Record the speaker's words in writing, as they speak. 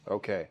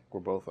Okay, we're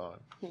both on.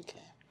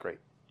 Okay. Great.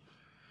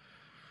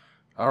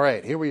 All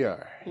right, here we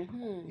are.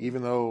 Mm-hmm.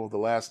 Even though the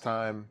last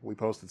time we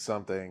posted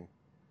something,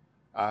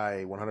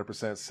 I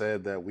 100%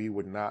 said that we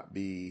would not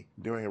be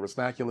doing a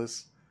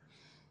Resnackulous,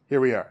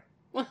 here we are.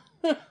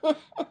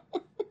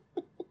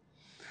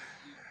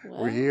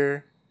 We're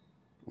here.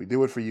 We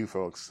do it for you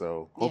folks,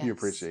 so hope you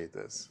appreciate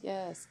this.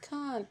 Yes,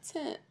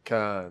 content.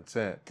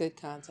 Content. Good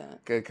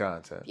content. Good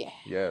content. Yeah.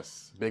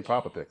 Yes. Big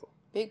Papa Pickle.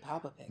 Big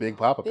Papa Pickle. Big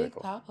Papa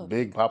Pickle.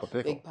 Big Papa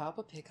Pickle. Big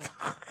Papa Pickle.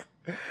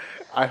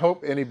 I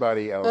hope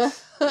anybody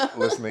else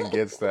listening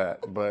gets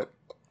that, but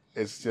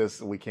it's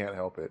just we can't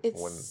help it.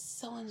 It's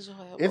so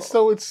enjoyable.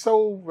 It's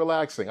so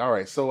relaxing. All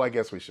right, so I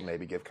guess we should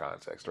maybe give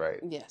context, right?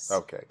 Yes.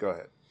 Okay, go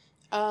ahead.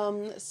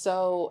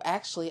 So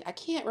actually, I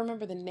can't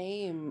remember the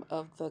name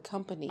of the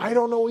company. I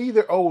don't know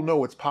either. Oh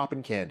no, it's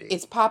Poppin' Candy.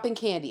 It's Poppin'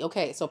 Candy.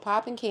 Okay, so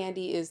Poppin'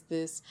 Candy is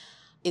this.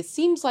 It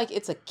seems like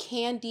it's a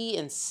candy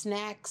and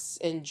snacks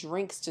and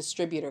drinks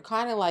distributor,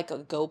 kind of like a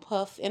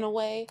GoPuff in a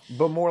way.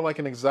 But more like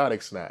an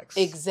exotic snacks.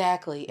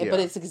 Exactly. Yeah. But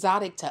it's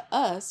exotic to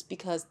us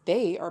because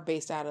they are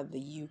based out of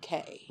the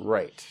UK.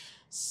 Right.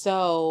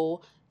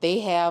 So they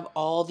have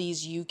all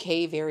these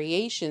UK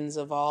variations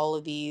of all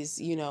of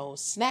these,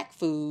 snack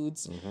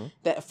foods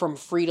that from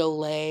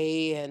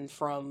Frito-Lay and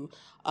from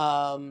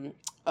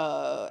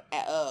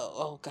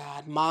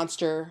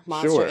Monster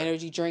Sure.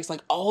 energy drinks,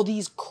 like all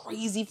these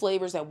crazy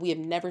flavors that we have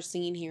never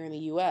seen here in the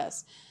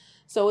US.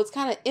 So it's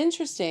kind of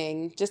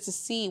interesting just to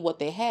see what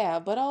they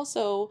have, but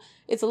also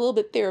it's a little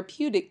bit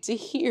therapeutic to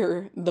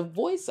hear the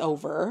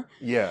voiceover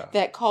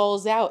that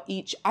calls out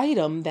each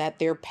item that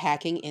they're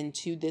packing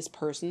into this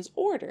person's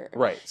order.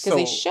 Right. Because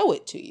they show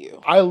it to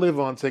you. I live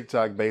on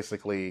TikTok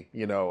basically.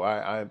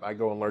 I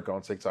go and lurk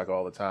on TikTok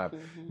all the time.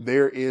 Mm-hmm.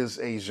 There is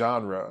a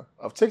genre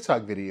of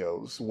TikTok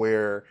videos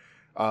where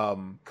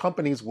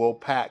companies will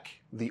pack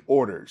the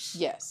orders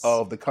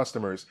of the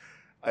customers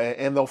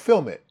and they'll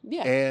film it.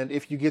 Yeah. And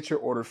if you get your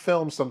order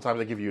filmed, sometimes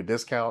they give you a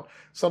discount.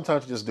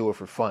 Sometimes you just do it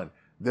for fun.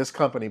 This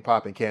company,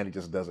 Poppin' Candy,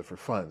 just does it for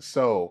fun.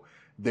 So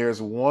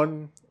there's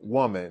one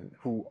woman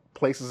who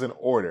places an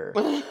order.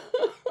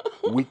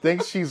 We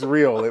think she's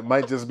real. It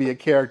might just be a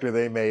character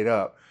they made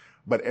up.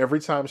 But every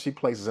time she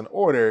places an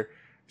order,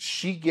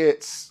 she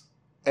gets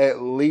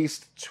at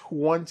least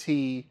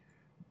 20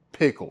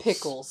 pickles.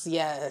 Pickles,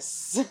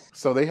 yes.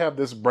 So they have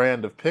this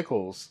brand of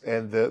pickles,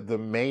 and the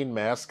main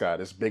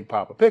mascot is Big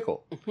Papa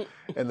Pickle.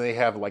 And they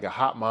have like a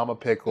Hot Mama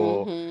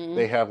Pickle. Mm-hmm.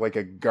 They have like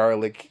a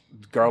Garlic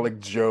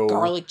Joe.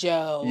 Garlic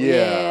Joe.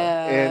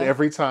 Yeah. And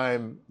every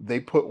time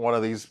they put one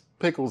of these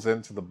pickles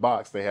into the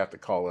box, they have to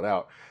call it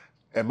out.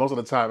 And most of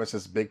the time, it's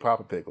just Big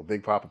Papa Pickle,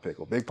 Big Papa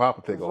Pickle, Big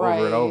Papa Pickle, right.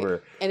 over and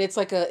over. And it's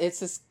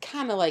this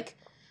kind of like,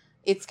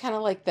 it's kind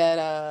of like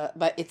that,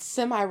 but it's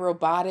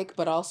semi-robotic,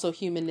 but also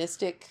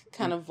humanistic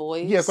kind of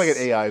voice. Yeah, it's like an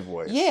AI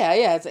voice.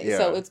 Yeah.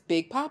 So it's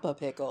Big Papa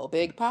Pickle,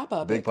 Big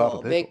Papa Pickle, Big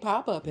Papa Pickle, Big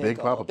Papa Pickle, Big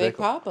Papa Pickle, Big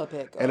Papa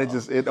Pickle. And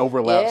it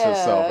overlaps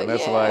itself. And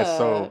that's why it's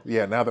so,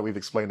 now that we've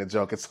explained the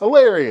joke, it's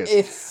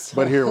hilarious.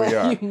 But here we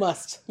are. You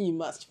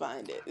must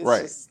find it. It's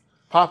right.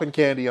 Poppin'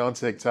 Candy on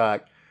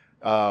TikTok.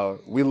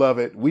 We love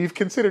it. We've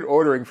considered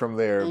ordering from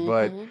there,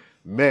 but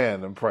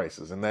man, them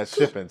prices and that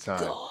shipping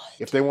time. God.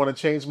 If they want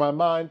to change my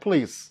mind,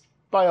 please,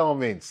 by all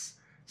means,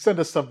 send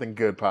us something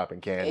good,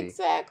 Poppin' Candy.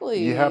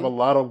 Exactly. You have a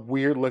lot of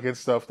weird looking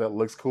stuff that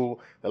looks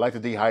cool. They like to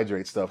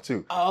dehydrate stuff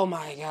too. Oh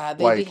my God.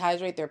 They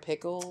dehydrate their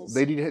pickles.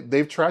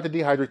 They've tried to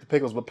dehydrate the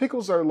pickles, but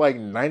pickles are like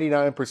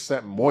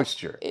 99%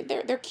 moisture.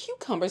 They're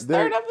cucumbers. They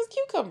start off as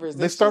cucumbers.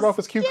 They start off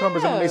as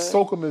cucumbers and then they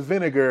soak them in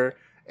vinegar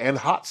and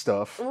hot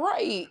stuff.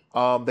 Right.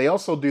 They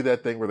also do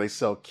that thing where they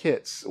sell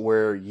kits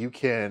where you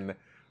can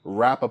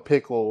wrap a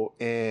pickle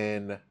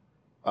in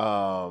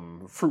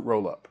fruit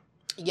roll up.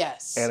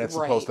 Yes. And it's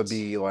supposed to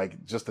be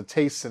like just a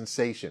taste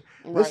sensation.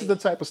 Right. This is the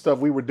type of stuff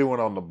we were doing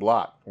on the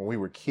block when we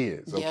were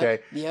kids. Okay.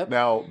 Yep.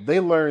 Now they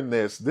learned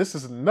this. This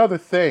is another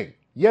thing.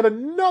 Yet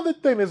another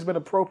thing that's been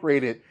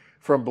appropriated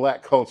from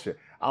black culture.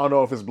 I don't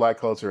know if it's black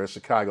culture or a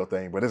Chicago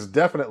thing, but it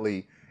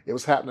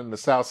was happening in the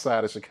south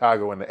side of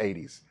Chicago in the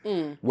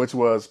 80s, which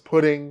was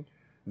putting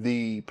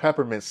the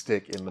peppermint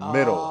stick in the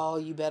middle. Oh,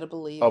 you better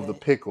believe of the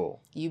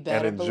pickle. You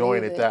better and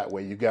enjoying believe it that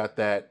way. You got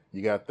that.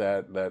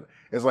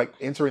 It's like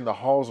entering the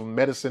halls of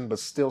medicine, but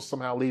still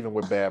somehow leaving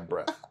with bad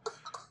breath.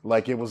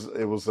 Like it was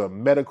a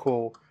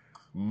medical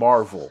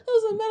marvel. It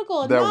was a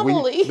medical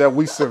anomaly that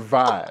we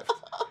survived.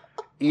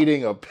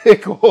 Eating a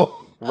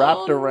pickle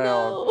wrapped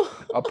around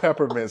a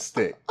peppermint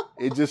stick.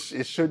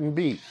 It shouldn't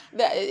be.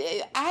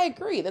 I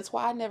agree. That's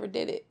why I never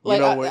did it.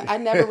 Like I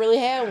never really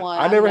had one.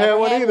 I never had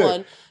one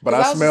either. But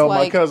I smelled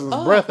my cousin's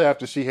breath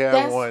after she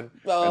had one,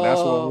 and that's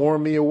what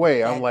warned me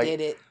away. I'm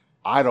like,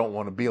 I don't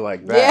want to be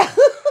like that.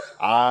 Yeah.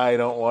 I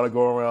don't want to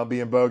go around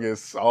being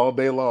bogus all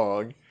day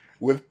long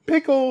with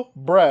pickle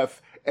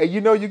breath. And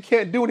you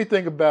can't do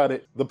anything about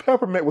it. The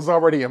peppermint was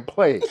already in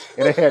play,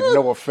 and it had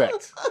no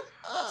effect.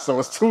 So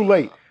it's too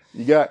late.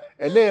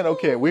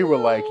 We were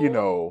like,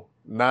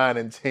 9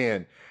 and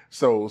 10.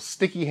 So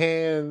sticky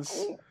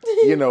hands,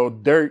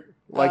 dirt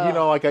Like,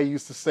 like I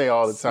used to say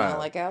all the time. Smell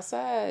like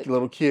outside.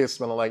 Little kids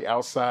smelling like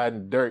outside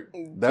and dirt.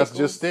 That's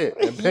just it.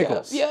 And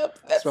pickles. Yep.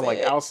 That's smell like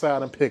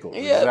outside and pickles.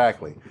 Yep.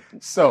 Exactly.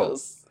 So,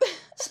 Gross.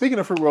 speaking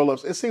of fruit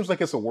roll-ups, it seems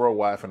like it's a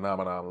worldwide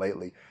phenomenon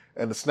lately.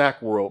 In the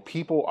snack world,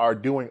 people are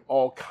doing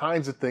all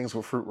kinds of things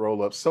with fruit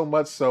roll-ups, so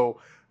much so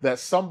that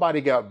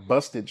somebody got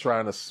busted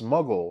trying to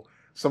smuggle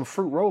some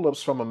fruit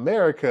roll-ups from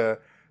America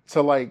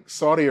to like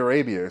Saudi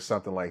Arabia or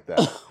something like that.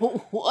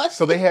 What?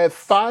 So they had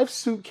 5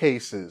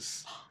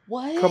 suitcases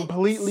What?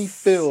 completely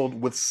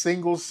filled with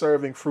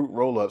single-serving fruit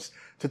roll-ups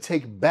to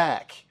take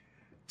back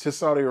to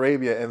Saudi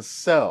Arabia and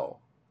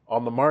sell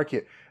on the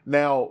market.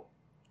 Now,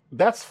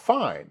 that's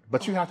fine,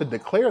 but you have to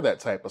declare that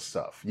type of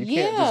stuff. You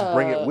can't just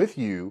bring it with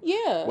you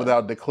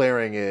without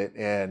declaring it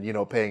and,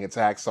 paying a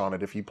tax on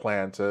it if you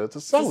plan to sell it. To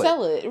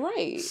sell it,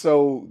 right.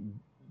 So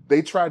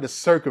they tried to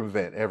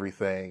circumvent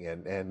everything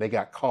and they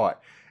got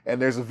caught. And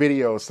there's a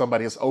video of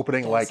somebody is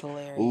opening hilarious.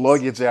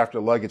 Luggage after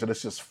luggage, and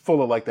it's just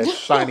full of like that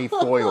shiny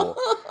foil.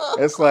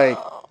 It's like,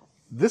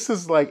 this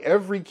is like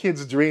every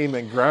kid's dream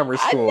in grammar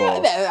school. I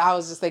know that. I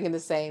was just thinking the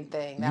same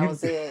thing. That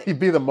was it. You'd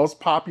be the most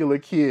popular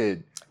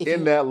kid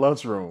in that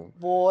lunchroom.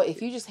 Boy,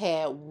 if you just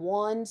had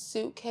one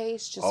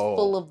suitcase just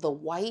full of the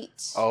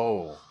white.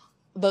 Oh.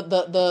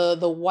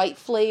 The white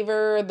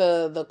flavor,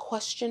 the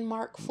question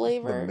mark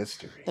flavor.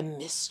 The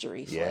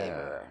mystery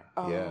flavor.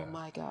 Oh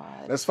my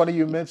God. That's funny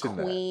you mentioned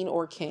that. Queen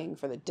or king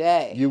for the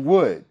day. You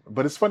would.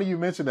 But it's funny you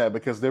mentioned that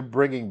because they're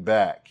bringing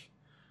back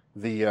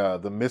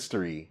the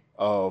mystery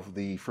of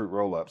the fruit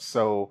roll-ups.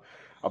 So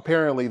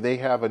apparently they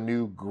have a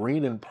new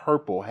green and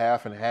purple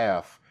half and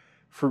half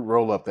fruit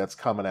roll-up that's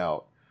coming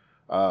out.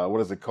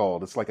 What is it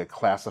called? It's like a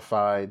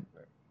classified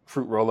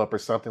fruit roll-up or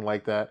something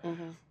like that.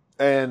 Mm-hmm.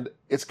 And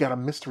it's got a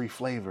mystery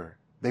flavor.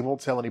 They won't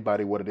tell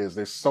anybody what it is.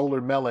 There's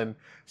solar melon,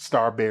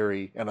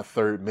 starberry, and a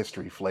third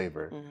mystery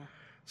flavor. Mm-hmm.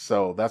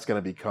 So that's going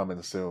to be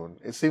coming soon.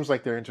 It seems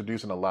like they're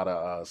introducing a lot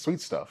of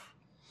sweet stuff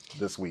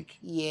this week.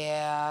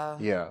 Yeah.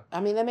 Yeah. I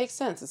mean, that makes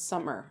sense. It's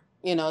summer.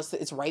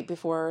 It's right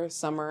before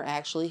summer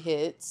actually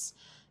hits.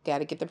 Got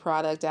to get the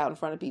product out in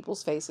front of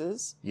people's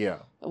faces. Yeah.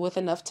 With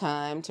enough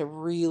time to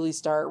really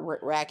start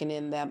racking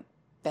in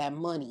that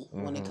money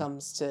when it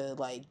comes to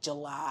like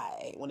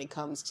July, when it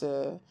comes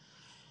to,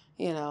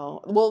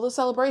 the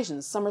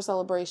celebrations, summer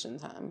celebration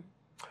time.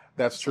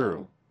 That's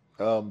true.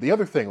 The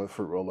other thing with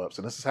fruit roll-ups,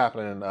 and this is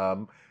happening,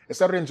 it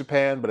started in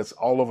Japan, but it's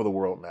all over the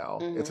world now.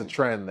 Mm-hmm. It's a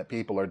trend that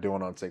people are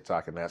doing on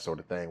TikTok and that sort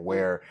of thing,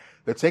 where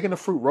they're taking a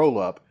fruit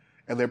roll-up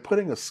and they're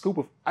putting a scoop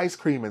of ice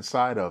cream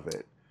inside of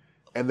it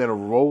and then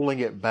rolling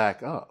it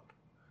back up.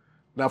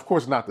 Now, of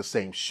course, not the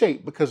same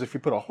shape, because if you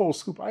put a whole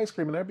scoop of ice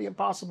cream in there, it'd be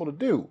impossible to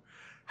do.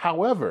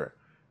 However,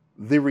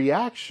 the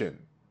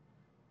reaction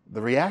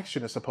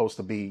is supposed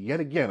to be, yet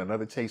again,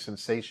 another taste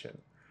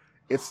sensation.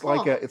 It's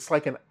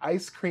like an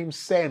ice cream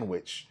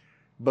sandwich,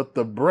 but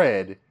the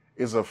bread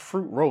is a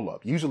fruit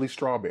roll-up, usually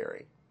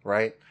strawberry,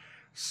 right?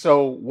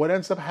 So what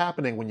ends up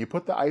happening when you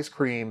put the ice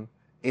cream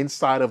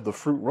inside of the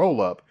fruit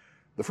roll-up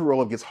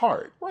gets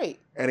hard. Right.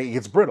 And it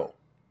gets brittle.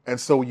 And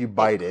so you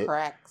bite it.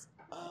 Cracks.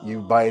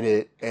 You bite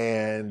it,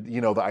 and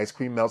the ice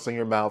cream melts in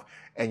your mouth,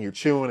 and you're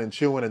chewing, and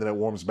then it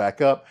warms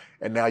back up,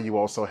 and now you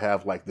also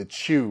have like the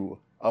chew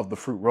of the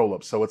fruit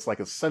roll-up. So it's like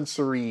a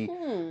sensory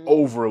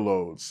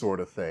overload sort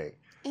of thing.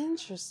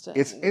 Interesting.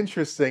 It's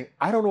interesting.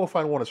 I don't know if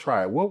I want to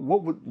try it. What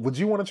would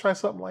you want to try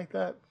something like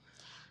that?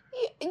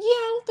 Yeah,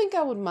 I don't think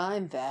I would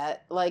mind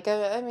that. Like,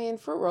 I mean,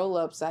 fruit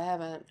roll-ups, I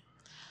haven't.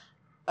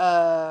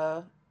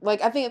 I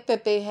think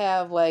that they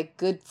have like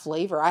good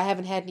flavor. I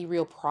haven't had any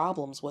real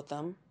problems with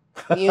them.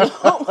 I mean,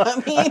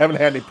 I haven't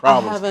had any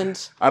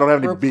problems. I don't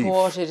have any beef.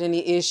 Reported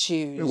any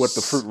issues with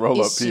the fruit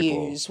roll-up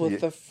people. Issues with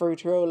the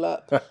fruit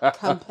roll-up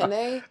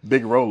company.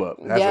 Big roll-up.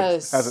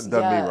 Hasn't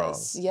done me wrong.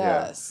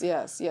 Yes.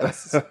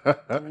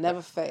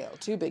 Never fail.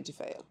 Too big to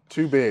fail.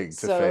 Too big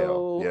to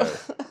fail. Yeah.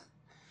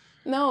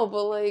 No,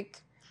 but like,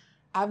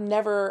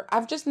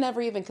 I've just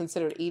never even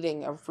considered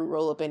eating a fruit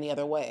roll-up any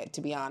other way,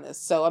 to be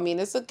honest. So, I mean,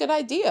 it's a good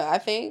idea, I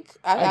think.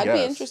 I'd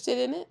be interested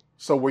in it.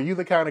 So were you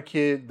the kind of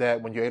kid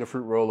that when you ate a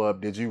fruit roll-up,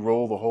 did you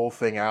roll the whole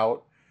thing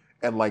out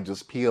and like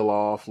just peel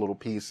off little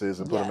pieces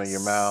and put them in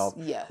your mouth?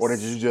 Yes. Or did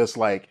you just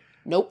like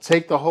Nope.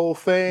 take the whole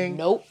thing,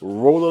 Nope.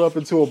 roll it up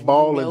into a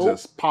ball and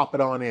just pop it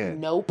on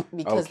in? Nope,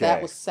 because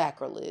that was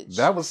sacrilege.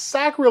 That was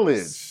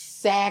sacrilege.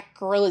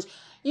 Sacrilege.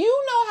 You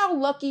know how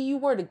lucky you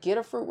were to get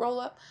a fruit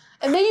roll-up?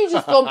 And then you're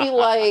just going to be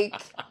like,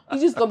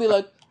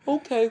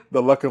 okay.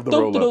 The luck of the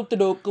roll-up.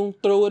 Gonna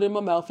throw it in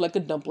my mouth like a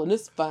dumpling.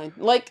 It's fine.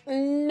 Like,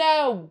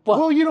 no.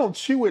 Well, you don't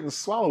chew it and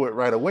swallow it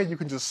right away. You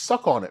can just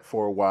suck on it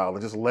for a while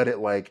and just let it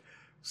like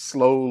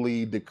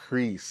slowly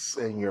decrease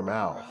in your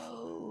mouth.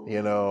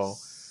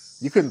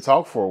 You couldn't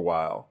talk for a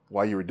while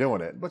you were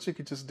doing it, but you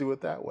could just do it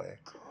that way.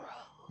 Gross.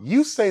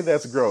 You say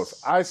that's gross.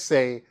 I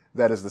say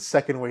that is the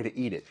second way to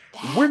eat it.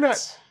 We're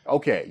not...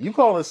 Okay, you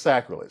call it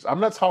sacrilege. I'm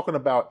not talking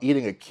about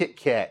eating a Kit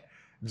Kat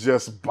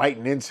Just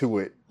biting into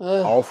it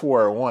ugh, all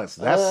four at once.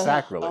 That's ugh.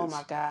 sacrilege. Oh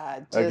my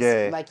God! Just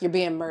Okay. like you're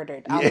being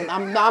murdered. Yeah.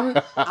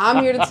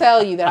 I'm here to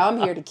tell you that I'm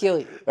here to kill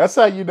you. That's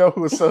how you know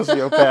who a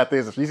sociopath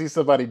is. If you see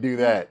somebody do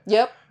that,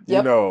 Yep.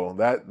 you know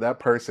that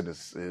person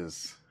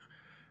is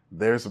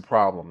there's a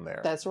problem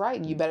there. That's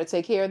right. You better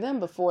take care of them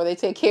before they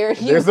take care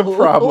of you. There's a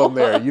problem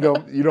there. You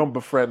don't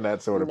befriend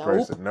that sort of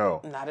person.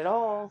 No. Not at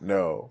all.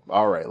 No.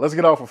 All right. Let's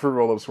get off of fruit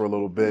roll-ups for a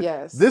little bit.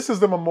 Yes. This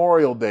is the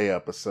Memorial Day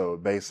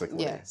episode,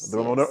 basically. Yes.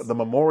 The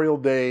Memorial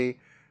Day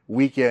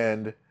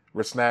weekend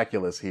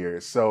Resnackulous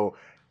here. So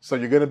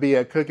you're going to be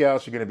at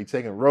cookouts. You're going to be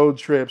taking road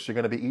trips. You're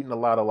going to be eating a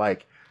lot of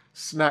like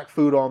snack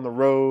food on the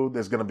road.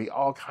 There's going to be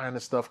all kind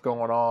of stuff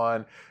going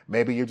on.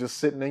 Maybe you're just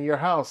sitting in your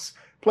house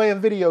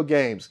playing video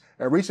games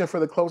and reaching for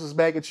the closest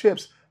bag of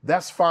chips.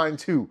 That's fine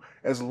too,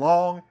 as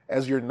long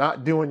as you're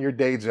not doing your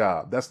day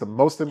job. That's the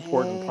most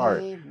important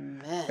part.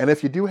 And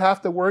if you do have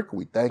to work,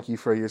 we thank you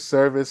for your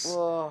service.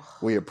 Ugh.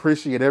 We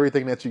appreciate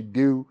everything that you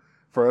do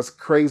for us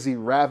crazy,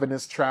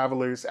 ravenous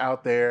travelers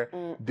out there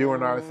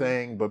doing our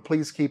thing. But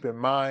please keep in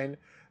mind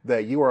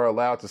that you are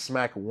allowed to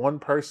smack one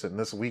person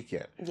this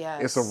weekend.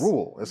 Yes. It's a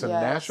rule. It's a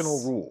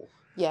national rule.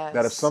 Yes.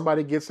 That if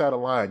somebody gets out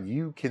of line,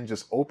 you can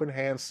just open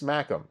hand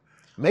smack them.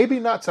 Maybe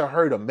not to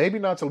hurt them, maybe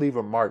not to leave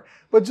a mark,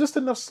 but just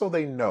enough so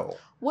they know.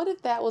 What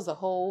if that was the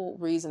whole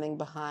reasoning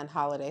behind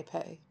holiday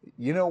pay?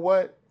 You know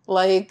what?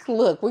 Like,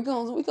 look, we're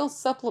gonna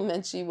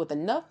supplement you with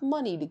enough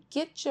money to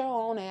get your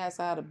own ass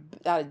out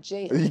of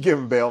jail. You give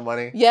them bail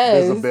money?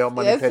 Yes. There's a bail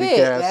money that's petty it.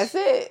 cash? That's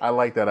it. I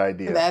like that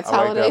idea. That's I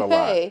like holiday that a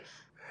pay. lot.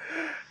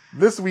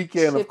 This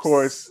weekend, Chips. of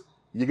course,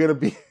 you're gonna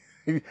be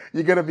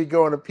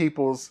going to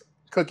people's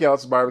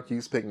cookouts,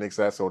 barbecues, picnics,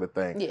 that sort of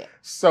thing. Yeah.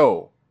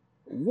 So,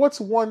 what's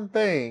one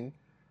thing?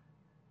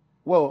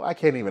 Well, I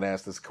can't even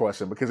ask this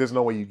question because there's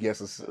no way you guess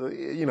this.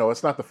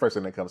 It's not the first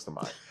thing that comes to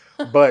mind.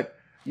 But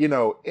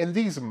in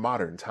these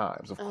modern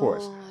times, of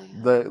course,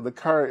 the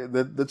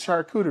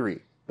charcuterie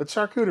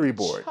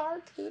board,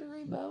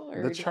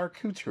 the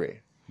charcuterie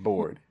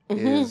board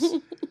is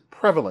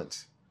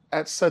prevalent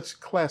at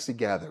such classy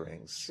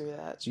gatherings. True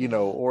that.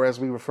 Or as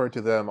we refer to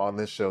them on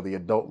this show, the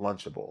adult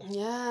Lunchable.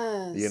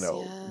 Yes.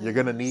 You're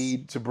gonna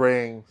need to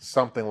bring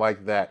something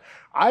like that.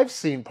 We've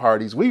seen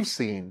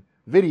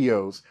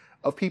videos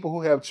of people who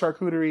have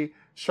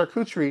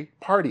charcuterie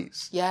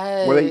parties.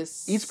 Yes. Where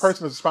each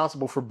person is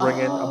responsible for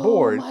bringing a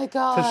board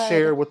to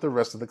share with the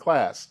rest of the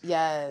class.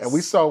 Yes. And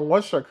we saw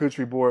one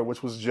charcuterie board,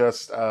 which was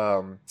just,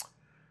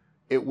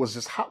 it was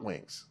just hot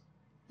wings.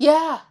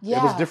 Yeah.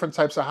 It was different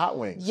types of hot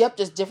wings. Yep,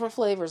 just different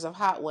flavors of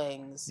hot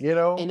wings.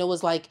 And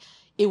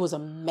it was a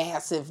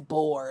massive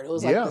board. It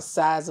was like the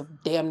size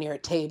of damn near a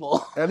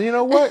table. And you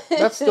know what?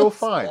 That's still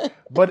fine.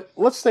 But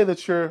let's say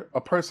that you're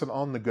a person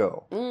on the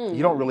go.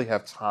 You don't really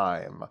have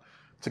time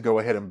to go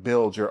ahead and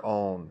build your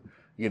own,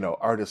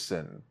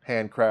 artisan,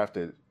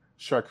 handcrafted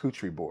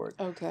charcuterie board.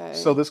 Okay.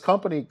 So this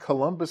company,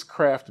 Columbus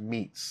Craft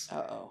Meats,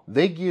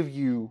 they give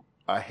you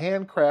a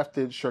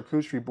handcrafted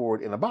charcuterie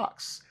board in a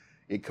box.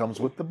 It comes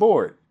with the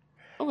board.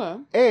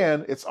 Okay.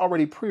 And it's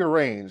already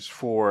prearranged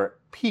for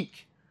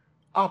peak,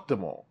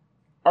 optimal,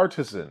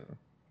 artisan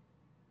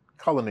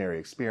culinary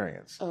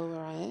experience. All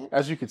right.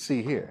 As you can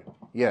see here.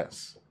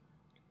 Yes.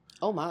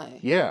 Oh my.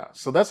 Yeah.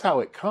 So that's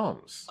how it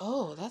comes.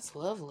 Oh, that's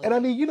lovely. And I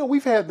mean,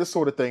 we've had this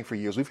sort of thing for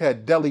years. We've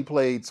had deli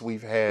plates.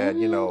 We've had,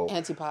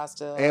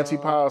 antipasto,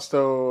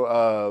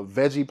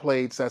 veggie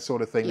plates, that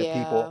sort of thing that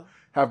people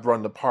have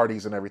run to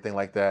parties and everything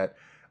like that,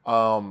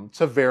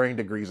 to varying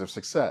degrees of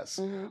success.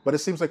 But it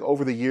seems like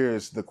over the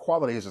years, the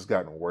quality has just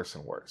gotten worse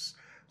and worse.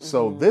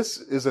 So this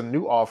is a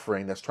new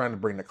offering that's trying to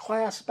bring the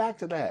class back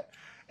to that.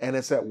 And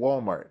it's at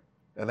Walmart.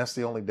 And that's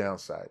the only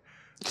downside.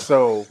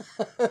 So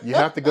you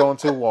have to go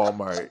into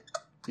Walmart,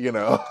 You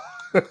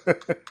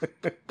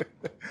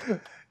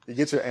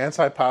get your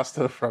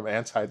anti-pasta from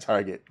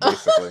anti-Target,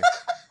 basically.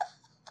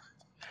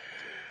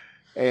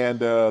 And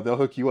they'll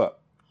hook you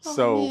up.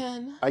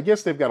 Man. I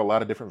guess they've got a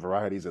lot of different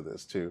varieties of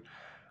this, too.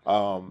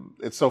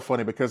 It's so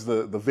funny because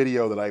the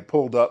video that I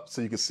pulled up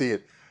so you can see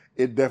it,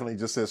 it definitely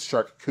just says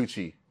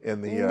charcuterie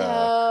in the...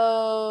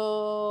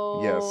 No.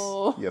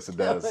 Yes, it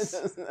does. No, it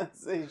does not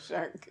say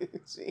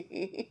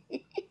charcuterie.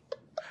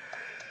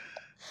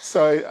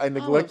 So I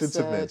neglected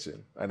to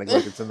mention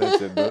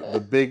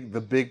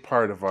the big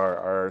part of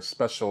our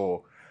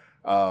special,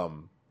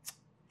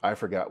 I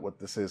forgot what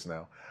this is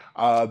now.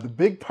 The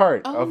big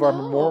part of our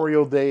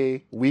Memorial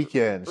Day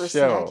weekend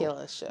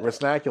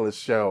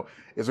Resnackulous show,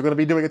 is we're going to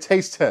be doing a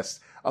taste test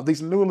of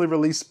these newly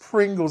released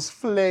Pringles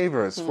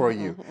flavors for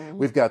you.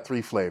 We've got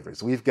 3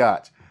 flavors. We've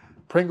got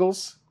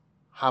Pringles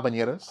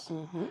habaneros.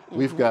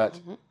 We've got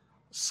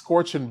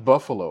Scorching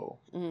Buffalo,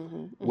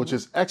 which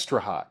is extra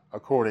hot,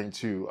 according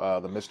to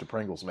the Mr.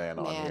 Pringles man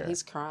on here.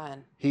 He's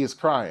crying. He is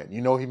crying.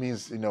 He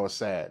means, it's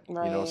sad.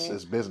 Right.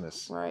 It's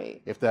business.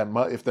 Right. If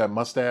that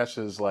mustache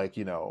is like,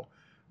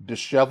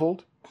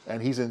 disheveled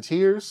and he's in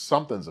tears,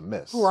 something's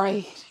amiss.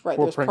 Right. Poor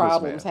There's Pringles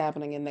problems man.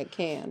 happening in that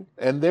can.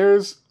 And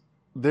there's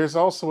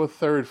also a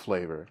third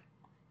flavor,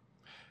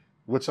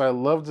 which I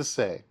love to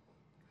say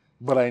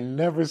but I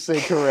never say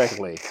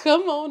correctly.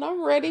 Come on,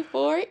 I'm ready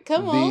for it.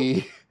 Come on.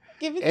 The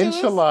Give it to us.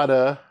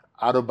 enchilada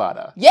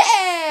adobada.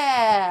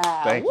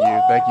 Yeah! Thank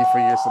you. Thank you for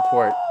your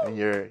support and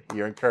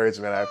your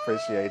encouragement. I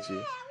appreciate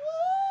you.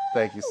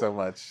 Thank you so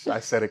much.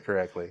 I said it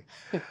correctly.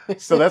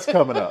 So that's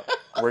coming up.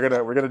 We're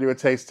gonna do a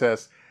taste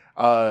test.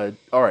 All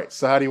right.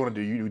 So how do you want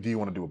to do? Do you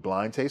want to do a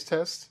blind taste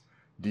test?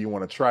 Do you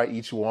want to try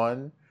each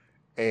one,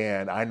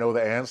 and I know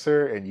the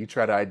answer, and you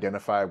try to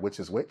identify which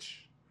is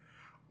which,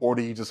 or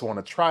do you just want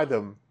to try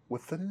them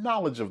with the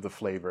knowledge of the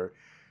flavor,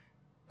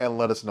 and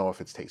let us know if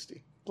it's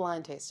tasty?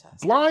 Blind taste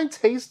test. Blind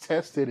taste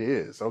test. It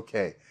is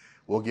okay.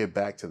 We'll get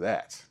back to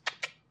that.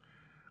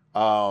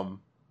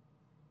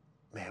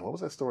 Man, what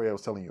was that story I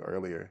was telling you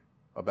earlier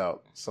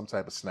about some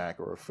type of snack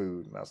or a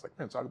food? And I was like,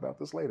 man, talk about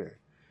this later.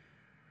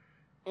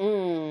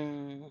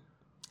 Something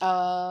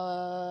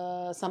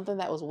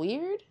that was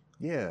weird?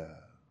 Yeah.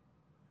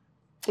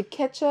 The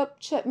ketchup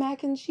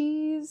mac and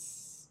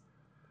cheese?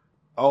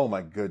 Oh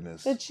my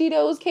goodness. The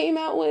Cheetos came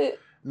out with?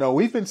 No,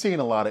 we've been seeing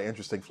a lot of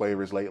interesting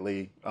flavors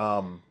lately.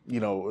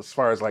 As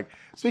far as like,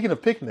 speaking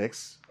of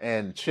picnics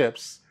and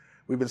chips,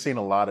 we've been seeing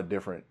a lot of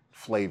different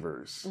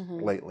flavors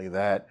lately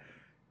that,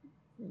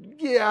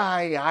 yeah,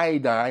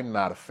 I'm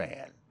not a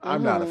fan.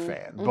 I'm not a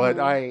fan. But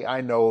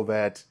I know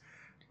that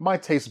my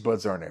taste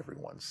buds aren't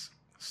everyone's.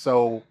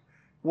 So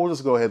we'll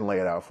just go ahead and lay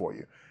it out for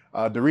you.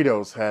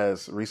 Doritos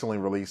has recently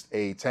released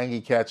a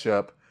tangy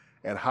ketchup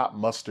and hot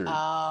mustard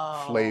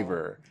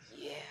flavor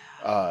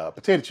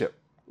potato chip.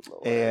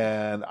 Lord.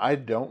 And I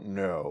don't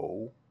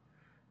know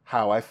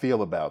how I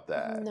feel about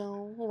that.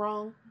 No,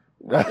 wrong.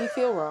 You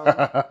feel wrong.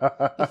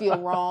 You feel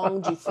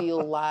wronged. You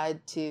feel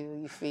lied to.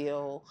 You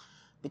feel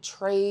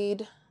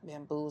betrayed,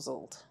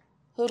 bamboozled,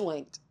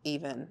 hoodwinked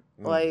even.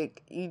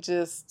 Like, you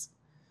just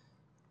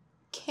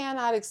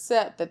cannot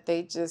accept that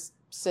they just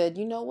said,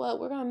 you know what,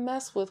 we're going to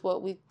mess with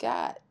what we've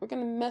got. We're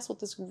going to mess with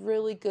this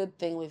really good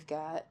thing we've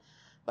got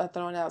by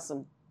throwing out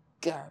some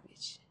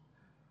garbage.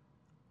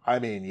 I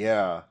mean,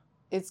 yeah.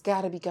 It's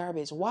got to be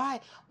garbage. Why?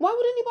 Why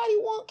would anybody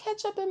want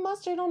ketchup and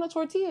mustard on a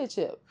tortilla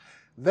chip?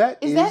 Is that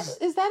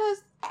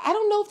I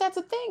don't know if that's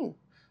a thing.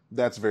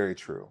 That's very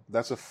true.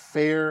 That's a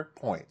fair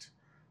point.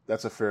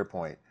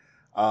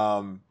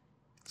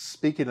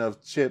 Speaking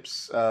of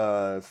chips,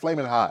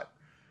 Flamin' Hot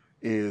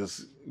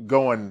is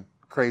going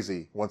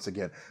crazy once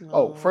again.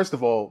 Oh, first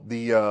of all,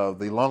 the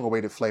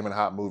long-awaited Flamin'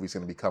 Hot movie is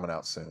going to be coming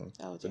out soon.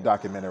 Oh, the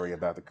documentary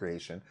about the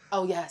creation.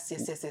 Oh, yes.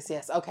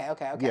 Okay.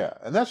 Yeah,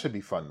 and that should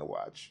be fun to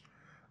watch.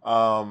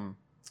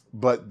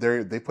 But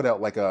they put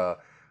out like a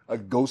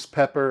ghost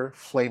pepper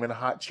Flamin'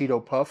 Hot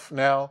Cheeto Puff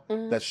now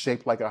that's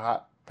shaped like a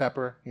hot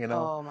pepper, you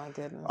know? Oh, my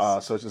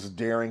goodness. So it's just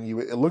daring you.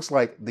 It looks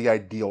like the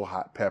ideal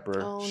hot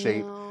pepper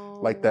shape,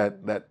 like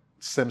that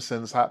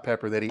Simpsons hot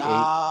pepper that he ate.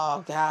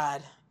 Oh,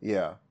 God.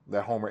 Yeah,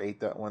 that Homer ate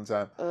that one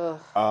time.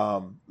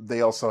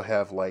 They also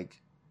have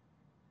like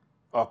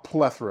a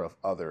plethora of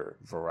other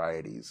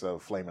varieties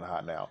of Flamin'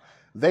 Hot now.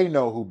 They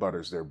know who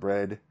butters their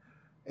bread,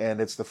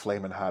 and it's the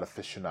Flamin' Hot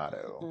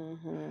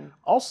aficionado.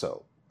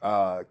 Also,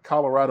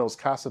 Colorado's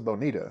Casa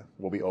Bonita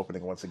will be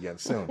opening once again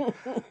soon.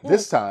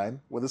 This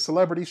time with a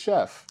celebrity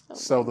chef.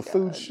 So the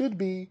food should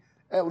be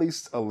at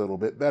least a little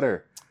bit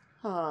better.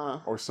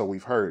 Or so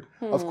we've heard.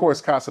 Of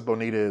course, Casa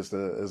Bonita is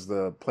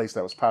the place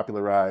that was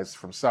popularized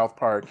from South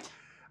Park,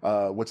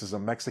 which is a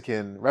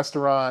Mexican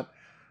restaurant.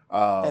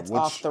 That's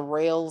off the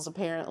rails,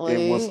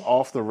 apparently. It was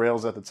off the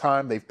rails at the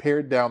time. They've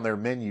pared down their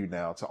menu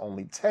now to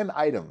only 10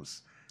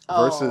 items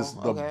versus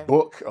the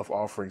book of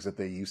offerings that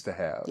they used to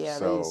have. Yeah,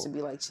 they used to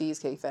be like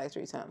Cheesecake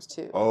Factory times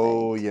 2.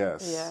 Oh,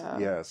 yes. Yeah.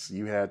 Yes.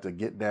 You had to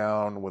get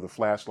down with a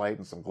flashlight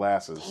and some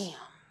glasses.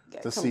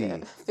 Damn. To see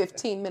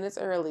 15 minutes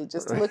early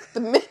just to look at the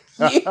menu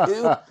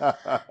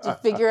to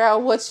figure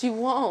out what you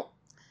want.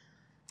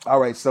 All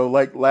right, so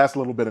like last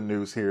little bit of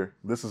news here.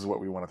 This is what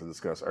we wanted to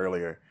discuss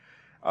earlier.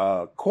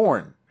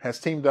 Korn has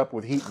teamed up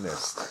with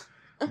Heatonist,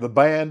 the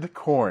band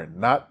Korn,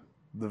 not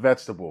the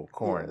vegetable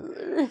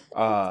corn.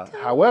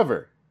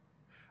 However,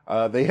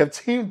 they have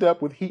teamed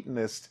up with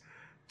Heatonist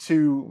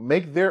to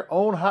make their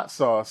own hot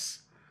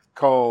sauce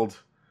called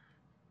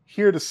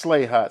Here to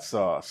Slay Hot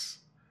Sauce.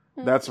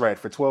 That's right.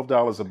 For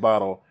 $12 a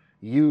bottle,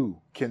 you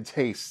can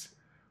taste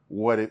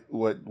what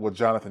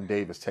Jonathan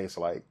Davis tastes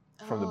like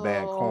from the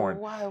band Korn.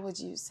 Why would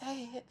you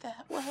say it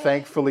that way?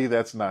 Thankfully,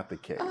 that's not the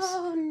case.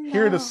 Oh, no.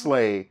 Here to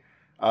Slay,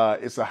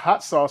 it's a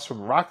hot sauce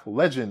from rock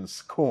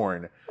legends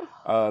Korn.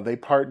 They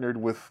partnered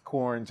with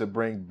Korn to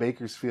bring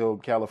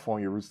Bakersfield,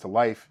 California roots to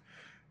life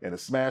in a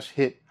smash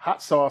hit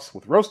hot sauce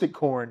with roasted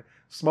corn,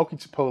 smoky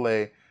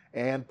chipotle,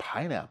 and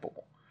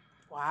pineapple.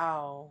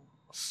 Wow.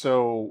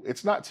 So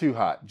it's not too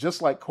hot.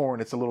 Just like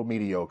Korn, it's a little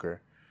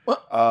mediocre.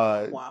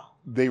 Wow.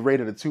 They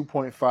rated a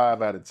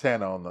 2.5 out of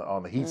 10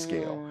 on the heat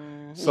scale.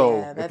 So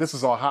if this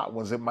is all hot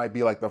ones, it might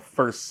be like the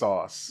first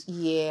sauce.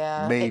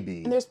 Yeah.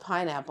 Maybe. And there's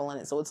pineapple in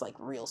it, so it's like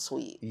real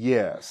sweet.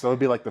 Yeah. So it'd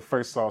be like the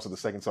first sauce or the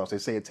second sauce. They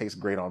say it tastes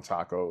great on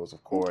tacos,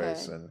 of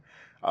course, and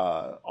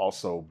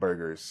also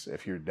burgers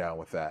if you're down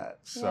with that.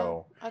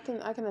 So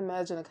yeah, I can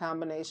imagine a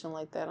combination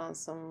like that on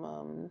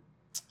some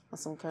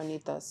some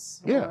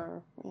carnitas. Yeah.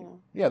 Or, you know.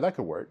 Yeah, that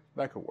could work.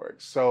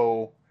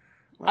 So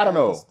I don't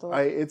know.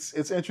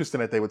 It's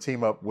interesting that they would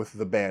team up with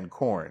the band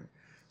Korn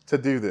to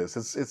do this.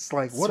 It's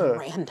like what a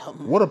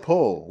random. What a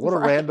pull. What a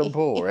random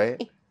pull,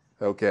 right?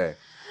 Okay.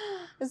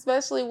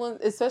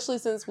 Especially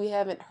since we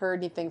haven't heard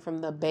anything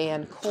from the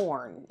band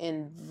Korn in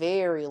a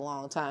very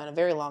long time.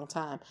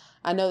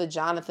 I know that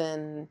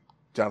Jonathan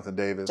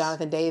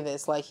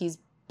Davis, like he's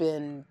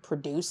been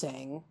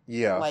producing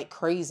like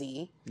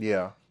crazy.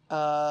 Yeah.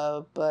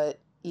 But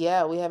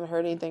yeah, we haven't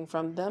heard anything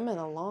from them in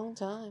a long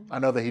time. I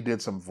know that he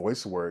did some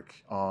voice work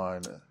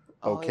on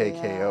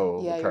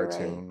OKKO, the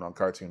cartoon on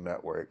Cartoon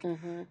Network,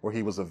 where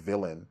he was a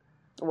villain.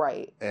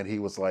 Right. And he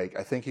was like,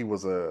 I think he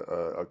was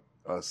a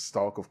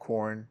stalk of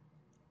corn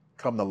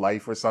come to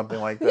life or something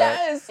like that.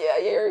 Yes, yeah,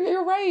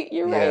 you're right.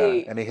 You're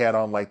right. And he had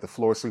on like the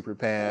floor sweeper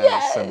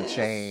pants and the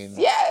chains.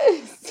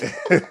 Yes.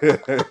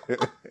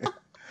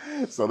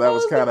 So that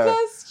was kind of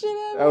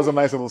that was a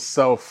nice little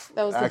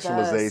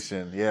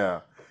self-actualization. Yeah.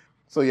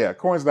 So yeah,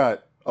 Korn's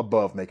not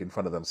above making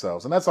fun of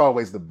themselves, and that's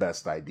always the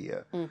best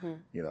idea. You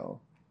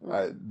know,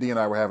 Dee and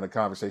I were having a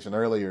conversation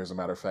earlier, as a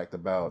matter of fact,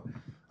 about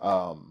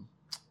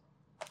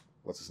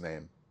what's his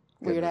name?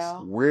 Weird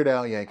Al. Weird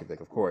Al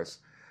Yankovic, of course.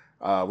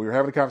 We were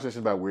having a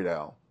conversation about Weird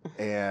Al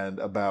and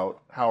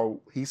about how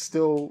he's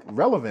still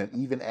relevant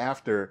even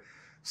after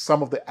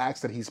some of the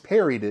acts that he's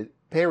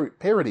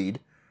parodied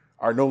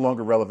are no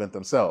longer relevant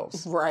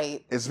themselves.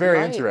 Right. It's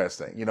very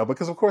interesting, you know,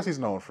 because of course he's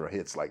known for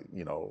hits like,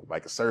 you know,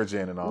 Like a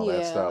Surgeon and all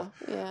that stuff.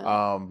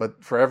 Yeah.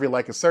 But for every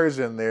Like a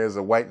Surgeon, there's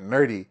a White and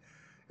Nerdy.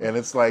 And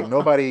it's like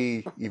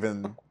nobody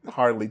even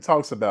hardly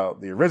talks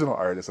about the original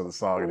artist of the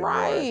song anymore.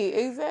 Right,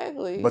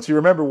 exactly. But you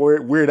remember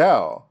Weird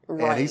Al,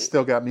 right. And he's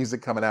still got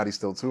music coming out. He's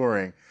still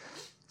touring.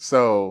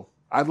 So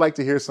I'd like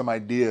to hear some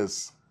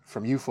ideas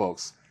from you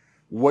folks.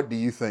 What do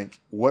you think?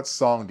 What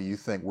song do you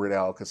think Weird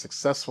Al could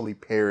successfully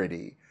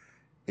parody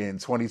in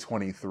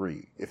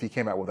 2023 if he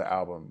came out with an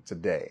album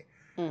today?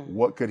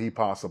 What could he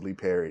possibly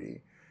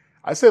parody?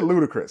 I said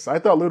Ludacris. I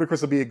thought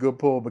Ludacris would be a good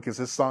pull because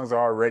his songs are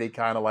already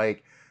kind of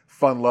like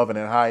fun-loving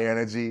and high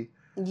energy.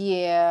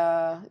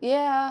 Yeah.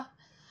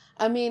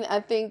 I mean, I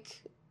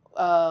think,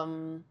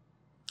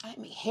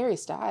 Harry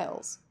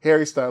Styles.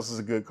 Harry Styles is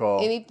a good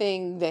call.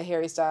 Anything that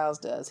Harry Styles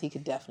does, he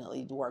could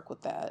definitely work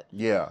with that.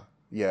 Yeah,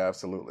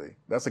 absolutely.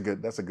 That's a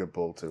good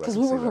pull too. Because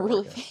we were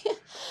really,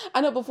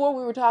 I know before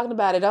we were talking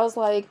about it, I was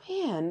like,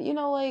 man, you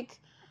know, like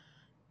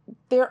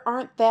there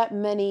aren't that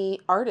many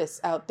artists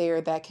out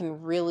there that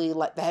can really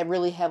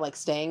have like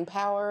staying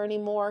power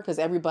anymore, because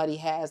everybody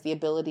has the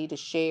ability to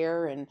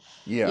share and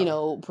you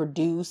know,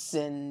 produce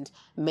and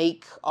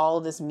make all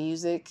of this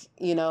music,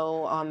 you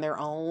know, on their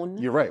own.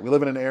 You're right. We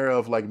live in an era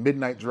of like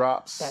midnight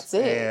drops. That's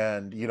it.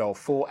 And, you know,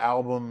 full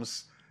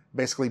albums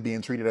basically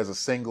being treated as a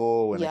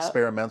single and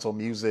experimental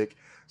music.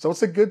 So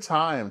it's a good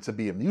time to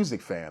be a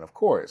music fan, of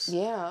course.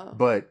 Yeah.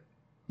 But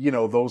you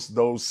know,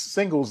 those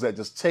singles that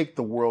just take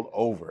the world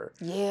over.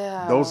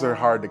 Yeah. Those are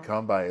hard to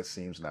come by, it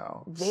seems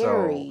now.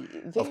 Very.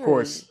 Of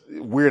course,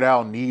 Weird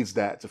Al needs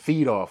that to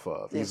feed off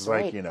of. He's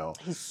like, you know.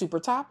 He's super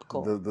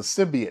topical. The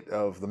symbiote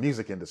of the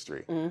music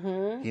industry.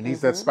 He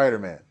needs that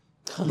Spider-Man.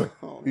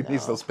 He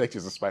needs those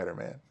pictures of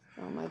Spider-Man.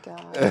 Oh my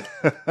God.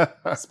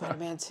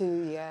 Spider-Man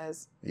 2,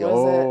 yes.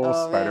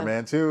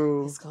 Spider-Man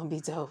 2. It's going to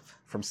be dope.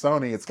 From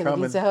Sony, it's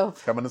coming.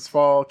 Coming this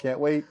fall. Can't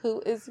wait.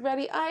 Who is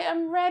ready? I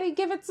am ready.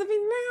 Give it to me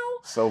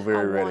now. So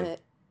very ready. I want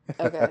it.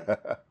 Okay.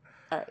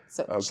 All right.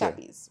 So,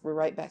 Chappies. We're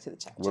right back to the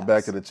Chappies. We're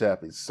back to the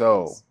Chappies.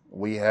 So,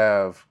 we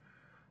have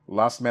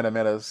Las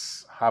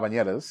Menemetas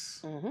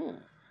Habaneras.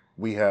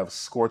 We have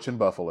Scorching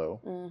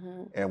Buffalo.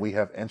 And we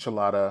have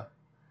Enchilada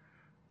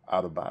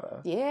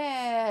Adobada.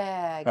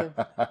 Yeah. Good.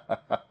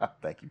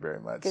 Thank you very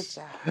much. Good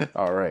job.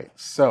 All right.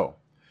 So,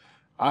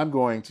 I'm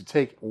going to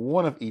take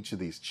one of each of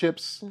these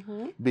chips,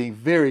 being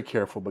very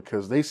careful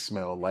because they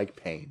smell like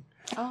pain,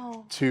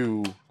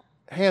 to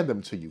hand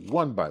them to you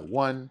one by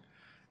one,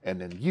 and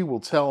then you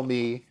will tell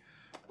me,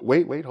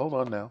 wait, hold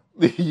on now.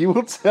 You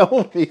will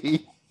tell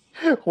me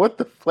what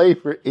the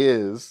flavor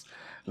is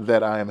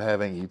that I am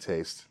having you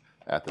taste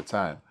at the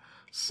time.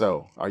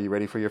 So, are you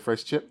ready for your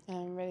first chip?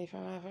 I'm ready for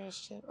my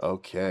first chip.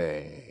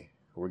 Okay.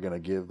 We're going to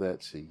give that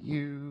to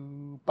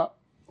you. Pop.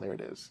 There it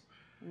is.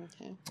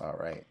 Okay. All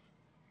right.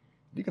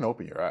 You can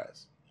open your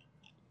eyes.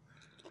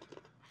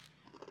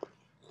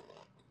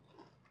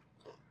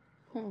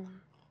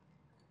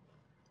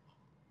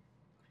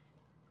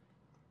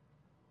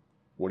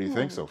 What do you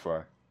think so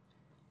far?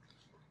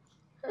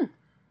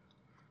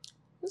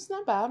 It's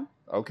not bad.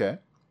 Okay.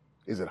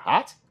 Is it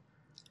hot?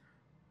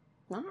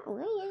 Not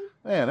really.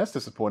 Man, that's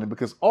disappointing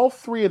because all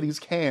three of these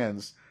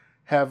cans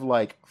have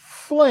like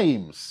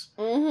flames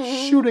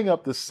shooting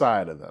up the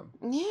side of them.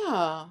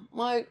 Yeah.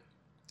 Like,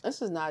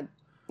 this is not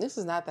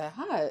that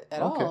hot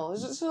at all.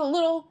 It's just a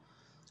little.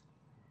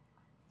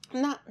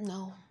 No.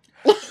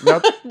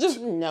 Now, just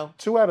no.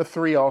 2 out of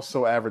 3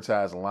 also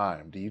advertise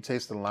lime. Do you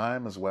taste the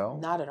lime as well?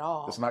 Not at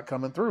all. It's not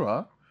coming through,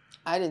 huh?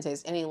 I didn't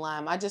taste any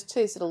lime. I just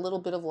tasted a little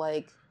bit of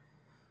like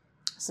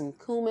some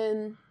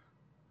cumin,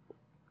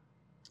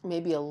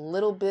 maybe a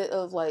little bit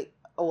of like,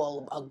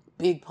 a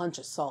big punch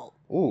of salt.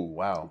 Ooh,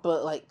 wow.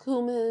 But like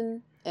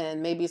cumin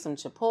and maybe some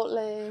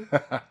chipotle.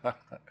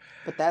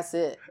 But that's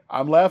it.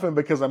 I'm laughing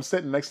because I'm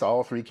sitting next to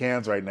all 3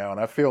 cans right now,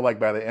 and I feel like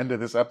by the end of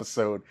this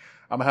episode,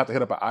 I'm going to have to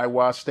hit up an eye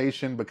wash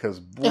station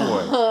because,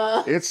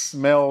 boy, it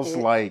smells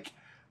like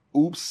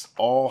oops,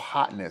 all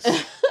hotness.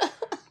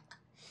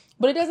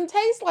 But it doesn't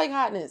taste like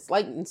hotness.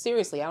 Like,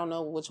 seriously, I don't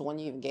know which one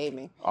you even gave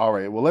me. All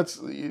right, well,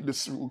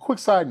 just a quick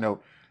side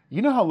note.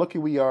 You know how lucky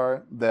we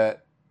are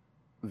that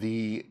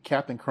the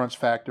Captain Crunch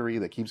factory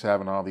that keeps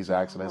having all these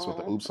accidents with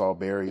the oops all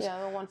berries.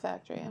 Yeah, the one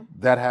factory. Yeah.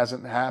 That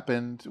hasn't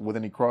happened with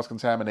any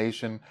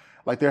cross-contamination.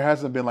 Like there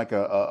hasn't been like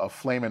a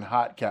flaming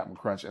hot Captain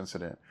Crunch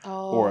incident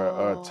or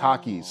a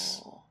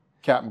Takis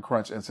Captain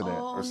Crunch incident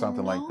or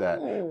something like that.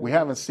 We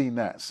haven't seen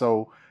that.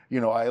 So,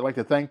 I like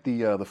to thank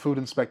the food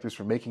inspectors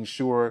for making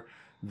sure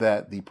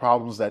that the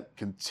problems that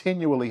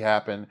continually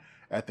happen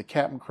at the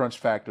Captain Crunch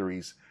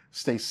factories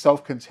stay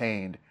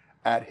self-contained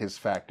at his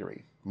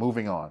factory.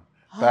 Moving on.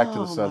 Back to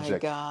the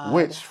subject.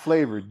 Which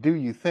flavor do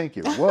you think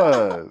it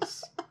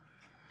was?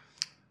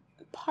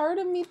 Part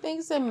of me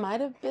thinks it might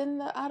have been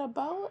the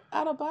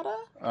arrabbiata.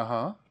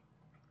 Uh-huh.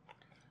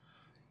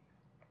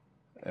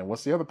 And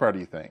what's the other part do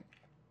you think?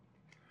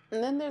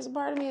 And then there's a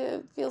part of me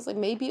that feels like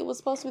maybe it was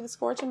supposed to be the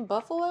scorching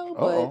buffalo,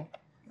 but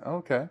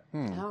okay. I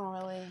don't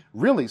really.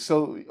 Really?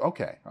 So,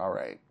 okay. All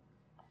right.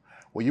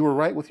 Well, you were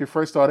right with your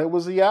first thought. It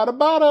was the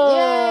arrabbiata.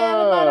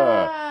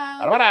 Yeah,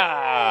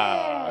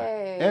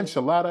 arrabbiata.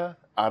 Enchilada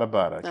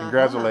arrabbiata.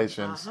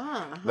 Congratulations.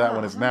 That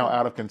one is now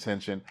out of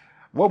contention.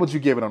 What would you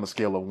give it on a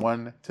scale of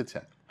 1 to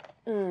 10?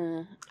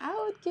 I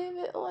would give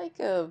it like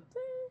a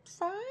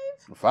 5.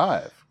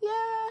 5?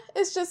 Yeah,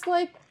 it's just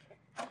like,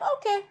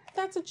 okay,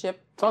 that's a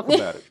chip. Talk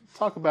about it.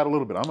 Talk about it a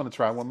little bit. I'm going to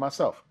try one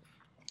myself.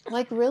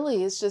 Like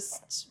really, it's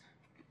just,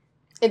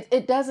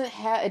 it doesn't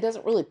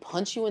really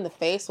punch you in the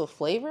face with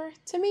flavor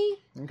to me.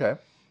 Okay.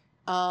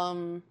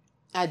 I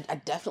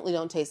definitely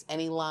don't taste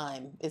any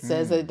lime. It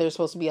says that there's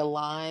supposed to be a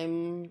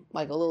lime,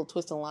 like a little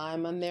twist of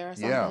lime on there or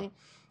something. Yeah.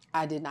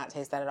 I did not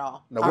taste that at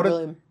all. Now,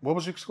 what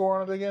was your score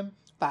on it again?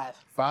 5.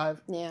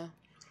 5? Yeah.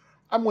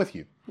 I'm with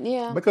you.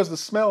 Yeah. Because the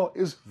smell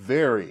is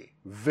very,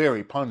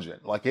 very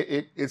pungent. Like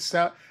it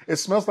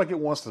smells like it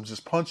wants to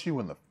just punch you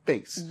in the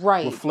face.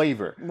 Right. With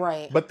flavor.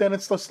 Right. But then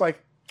it's just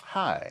like,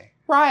 hi.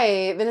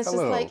 Right. Then it's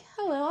Hello. Just like,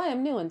 hello, I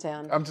am new in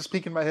town. I'm just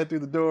peeking my head through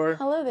the door.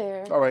 Hello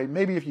there. All right,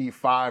 maybe if you eat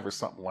 5 or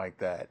something like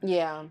that.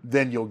 Yeah.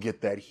 Then you'll get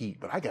that heat.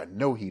 But I got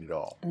no heat at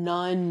all.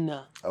 None.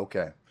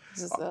 Okay.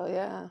 So,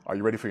 yeah. Are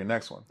you ready for your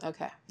next one?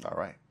 Okay. All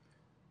right.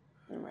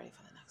 I'm ready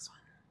for the next one.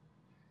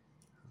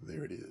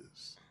 There it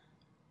is.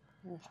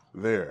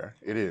 There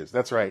it is.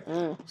 That's right.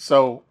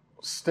 So,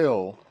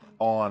 still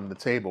on the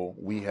table,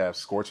 we have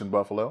Scorching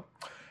Buffalo,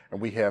 and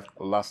we have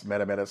Las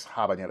Meremeras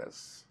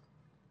Habaneras.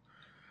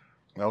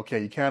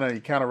 Okay, you kind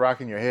of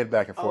rocking your head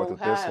back and forth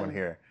with this one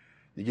here.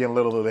 You getting a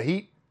little of the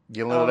heat.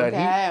 Getting a little of that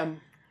heat.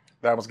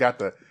 That one's got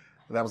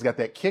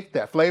that kick,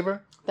 that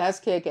flavor. That's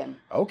kicking.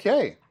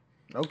 Okay.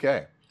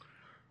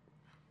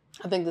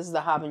 I think this is the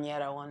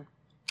habanero one.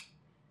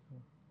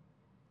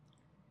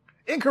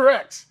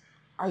 Incorrect.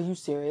 Are you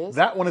serious?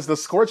 That one is the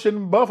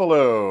Scorching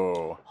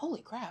Buffalo.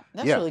 Holy crap.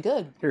 That's really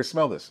good. Here,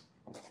 smell this.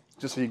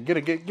 Just so you get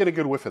a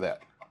good whiff of that.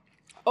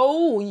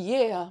 Oh,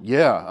 yeah.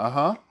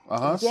 Yeah,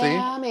 Yeah, see?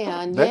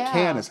 man, That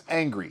can is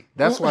angry.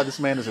 That's why this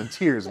man is in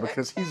tears,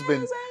 because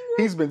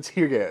he's been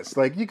tear gassed.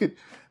 Like you could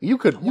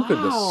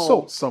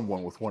assault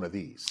someone with one of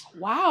these.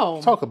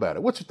 Wow. Talk about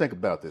it. What you think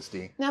about this,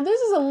 D? Now,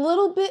 this is a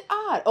little bit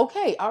odd.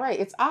 Okay, all right.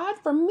 It's odd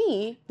for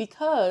me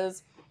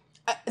because,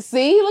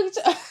 see, look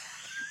at you.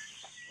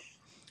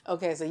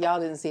 Okay, so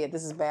y'all didn't see it.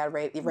 This is bad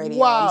radio.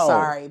 Wow. I'm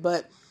sorry.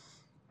 But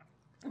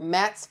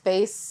Matt's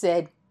face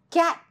said,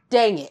 God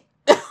dang it.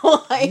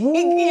 Like, you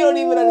don't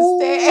even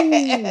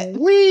understand.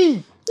 Wee.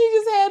 He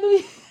just had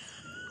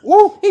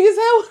one of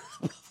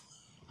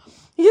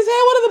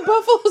the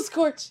buffalo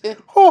scorching.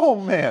 Oh,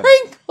 man.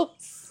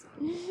 Sprinkles.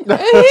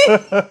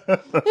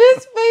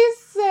 His face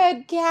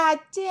said, God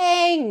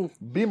dang.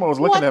 BMO was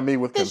looking at me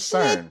with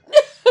concern.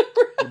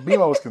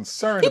 BMO was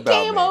concerned about me.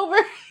 He came over.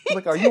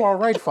 Like, are you all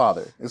right,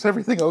 Father? Is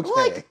everything okay?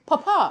 Like,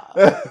 Papa,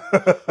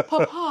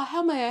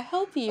 how may I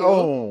help you?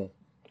 Oh,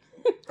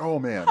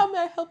 man. How may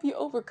I help you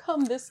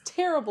overcome this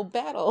terrible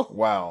battle?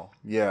 Wow.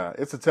 Yeah,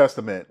 it's a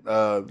testament.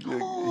 That's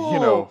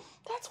weird.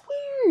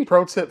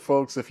 Pro tip,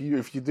 folks, if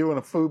you're doing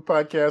a food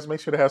podcast, make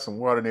sure to have some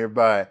water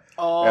nearby at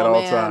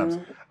all times.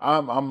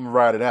 I'm gonna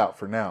ride it out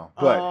for now.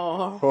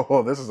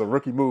 But this is a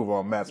rookie move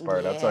on Matt's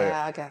part, I'll tell you.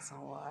 Yeah, I got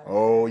some water.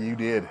 Oh, you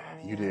did.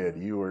 You did.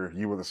 You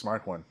were the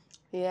smart one.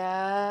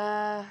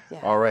 Yeah.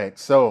 All right.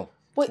 So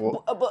but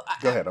go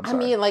ahead. I'm sorry.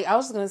 I mean, like, I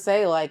was going to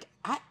say, like,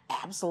 I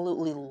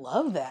absolutely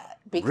love that.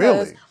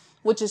 Really?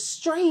 Which is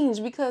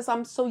strange because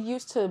I'm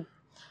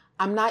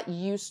not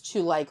used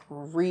to, like,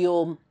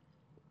 real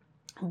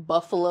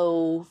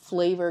buffalo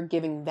flavor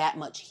giving that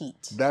much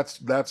heat.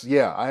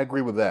 Yeah, I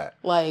agree with that.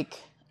 Like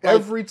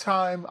every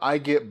time I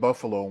get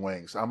buffalo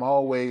wings, I'm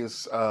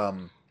always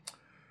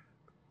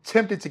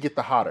tempted to get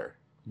the hotter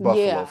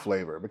buffalo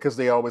flavor, because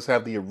they always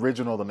have the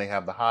original, then they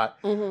have the hot.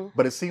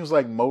 But it seems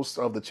like most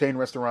of the chain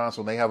restaurants,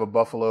 when they have a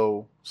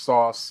buffalo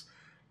sauce,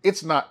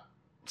 it's not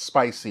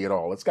spicy at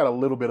all. It's got a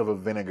little bit of a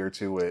vinegar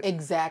to it.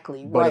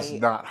 Exactly. But it's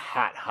not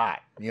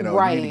hot. You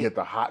know, you need to get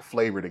the hot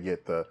flavor to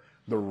get the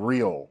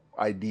real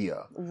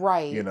idea.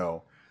 Right. You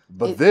know.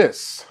 But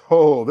this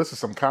is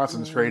some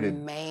concentrated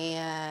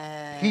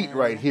heat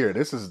right here.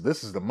 This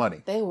is the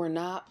money. They were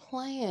not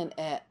playing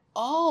at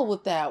all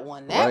with that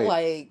one. That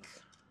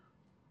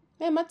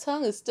man, my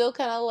tongue is still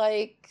kind of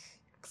like.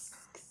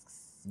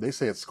 They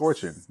say it's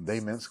scorching. They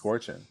meant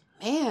scorching.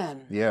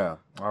 Man. Yeah.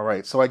 All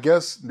right. So I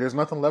guess there's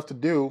nothing left to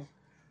do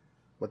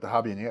with the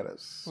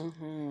habaneras.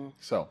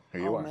 So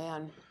here you are. Oh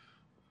man,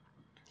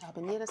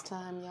 habaneras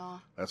time,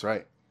 y'all. That's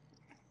right.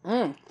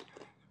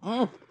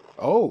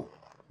 Oh,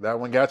 that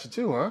one got you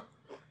too, huh?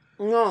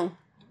 No.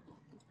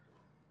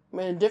 In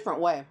a different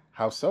way.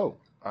 How so?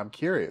 I'm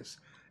curious.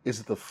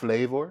 Is it the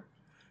flavor?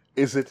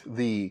 Is it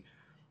the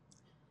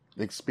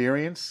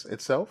experience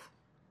itself?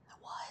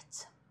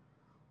 What?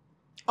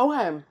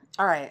 Okay.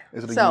 All right.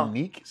 Is it a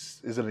unique?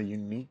 Is it a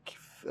unique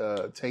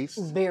taste?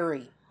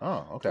 Very.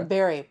 Oh, okay.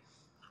 Very.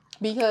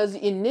 Because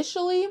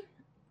initially,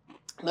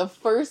 the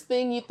first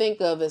thing you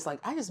think of is like,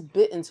 I just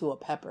bit into a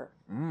pepper.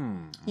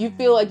 You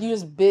feel like you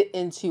just bit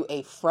into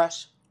a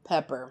fresh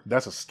pepper.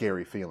 That's a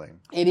scary feeling.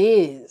 It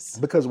is.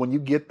 Because when you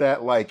get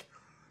that, like,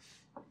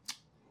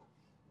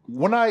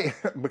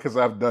 because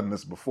I've done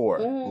this before.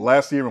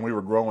 Last year when we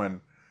were growing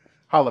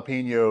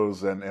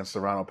jalapenos and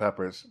serrano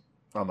peppers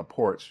on the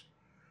porch,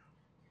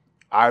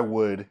 I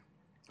would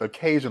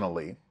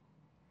occasionally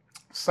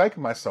psych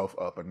myself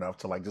up enough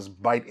to like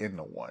just bite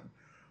into one,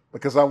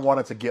 because I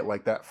wanted to get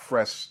like that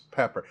fresh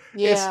pepper.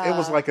 Yeah. It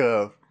was like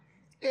a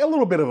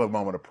little bit of a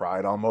moment of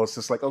pride almost.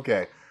 It's like,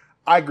 okay,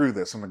 I grew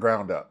this from the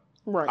ground up.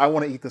 Right. I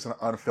want to eat this in an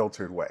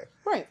unfiltered way.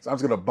 Right. So I'm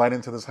just going to bite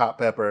into this hot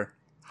pepper.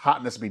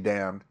 Hotness be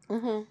damned.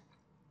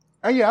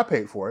 And yeah, I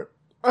paid for it.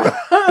 But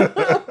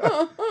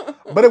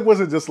it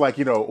wasn't just like,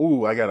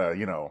 ooh, I got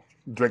to,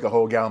 drink a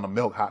whole gallon of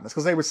milk hotness,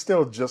 because they were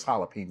still just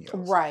jalapenos.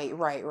 Right.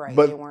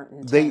 But they weren't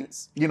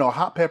intense.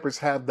 Hot peppers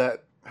have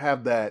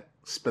that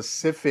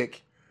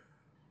specific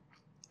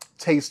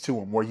taste to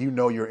them where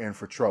you're in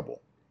for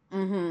trouble.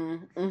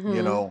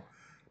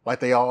 Like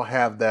they all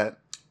have that.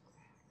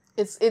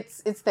 It's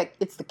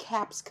the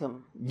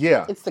capsicum.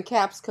 Yeah. It's the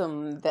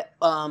capsicum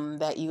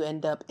that you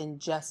end up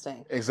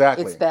ingesting.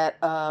 Exactly. It's that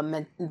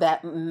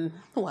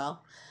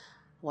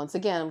once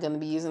again, I'm going to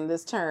be using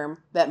this term,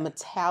 that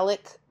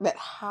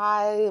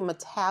high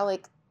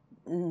metallic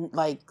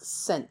like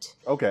scent.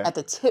 Okay. At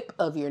the tip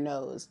of your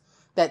nose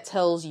that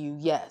tells you,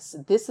 yes,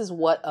 this is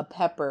what a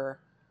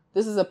pepper.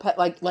 This is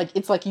like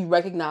it's like you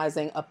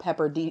recognizing a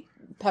pepper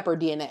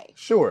DNA.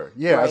 Sure.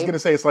 Yeah, right? I was going to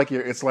say it's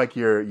like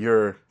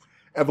your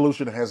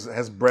evolution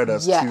has bred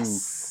us to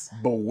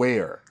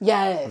beware.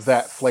 Yes.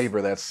 That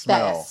flavor, that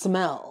smell. That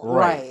smell.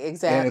 Right,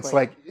 exactly. And it's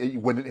like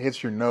when it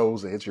hits your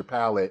nose, it hits your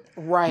palate.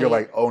 Right. You're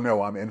like, oh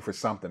no, I'm in for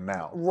something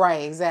now.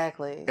 Right,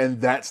 exactly. And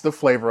that's the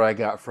flavor I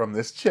got from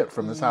this chip,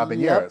 from this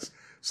habaneras. Yep.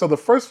 So the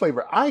first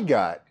flavor I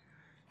got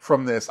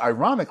from this,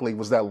 ironically,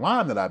 was that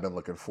lime that I've been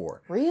looking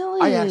for.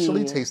 Really? I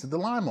actually tasted the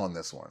lime on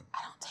this one. I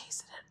don't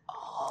taste it at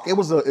all. It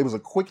was a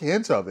quick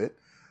hint of it,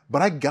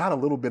 but I got a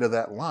little bit of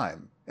that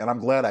lime. And I'm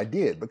glad I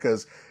did,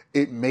 because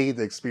it made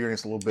the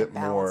experience a little bit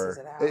more.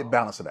 It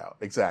balanced it out.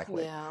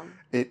 Exactly. Yeah.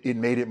 It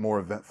made it more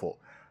eventful.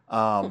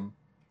 I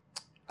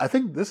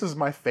think this is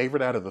my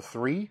favorite out of the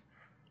three.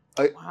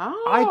 Wow.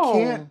 I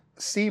can't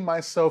see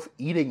myself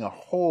eating a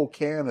whole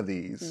can of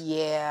these.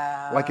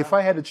 Yeah. Like if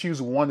I had to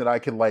choose one that I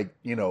could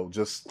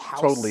just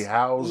totally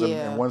house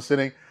in one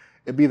sitting,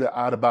 it'd be the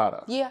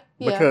adabada. Yeah.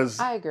 Because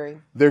I agree.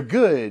 They're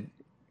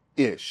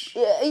good-ish.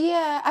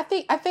 Yeah. I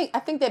think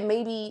that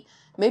maybe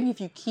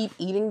if you keep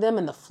eating them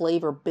and the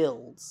flavor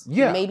builds,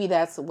 maybe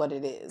that's what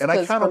it is. And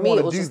I kind of want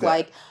to do that. For me, it was just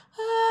like,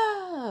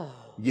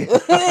 yeah.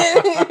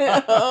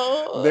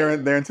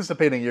 They're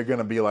anticipating you're going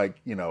to be like,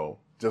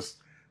 just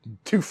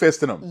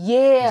two-fisting them.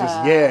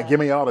 Yeah. Just, give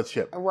me all the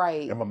chip.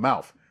 Right. In my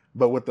mouth.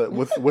 But with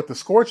the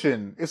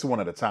scorching, it's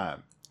one at a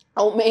time.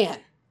 Oh, man.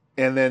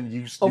 And then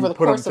you over the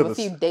put course them to of a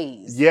few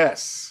days.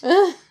 Yes.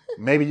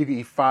 Maybe you could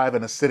eat 5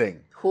 in a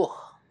sitting. I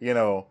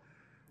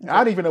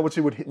don't even know what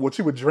you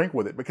would drink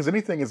with it, because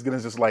anything is going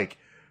to just like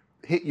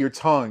hit your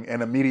tongue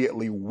and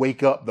immediately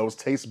wake up those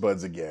taste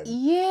buds again.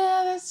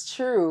 Yeah, that's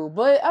true.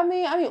 But I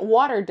mean,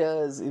 water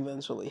does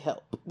eventually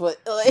help. But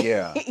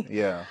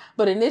yeah.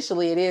 But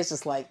initially, it is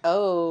just like,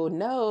 oh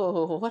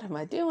no, what am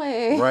I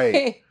doing?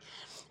 Right.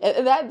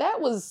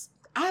 that was.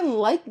 I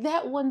like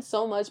that one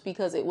so much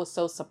because it was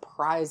so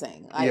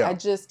surprising.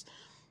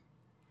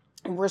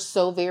 We're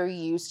so very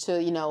used to,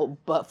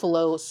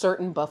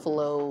 certain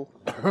buffalo,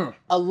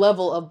 a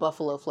level of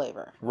buffalo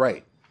flavor.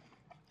 Right.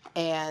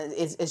 And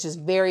it's just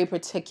very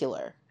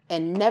particular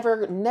and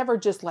never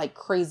just like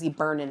crazy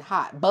burning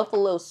hot.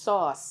 Buffalo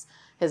sauce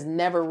has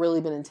never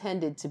really been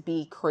intended to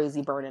be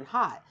crazy burning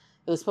hot.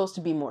 It was supposed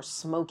to be more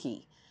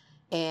smoky.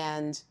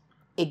 And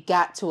it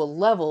got to a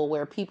level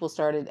where people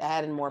started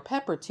adding more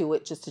pepper to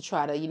it just to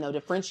try to,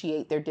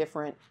 differentiate their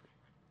different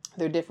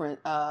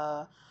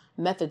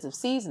methods of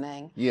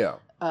seasoning. Yeah.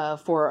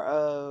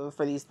 For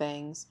these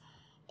things.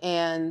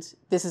 And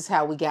this is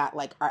how we got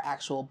like our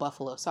actual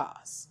buffalo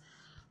sauce.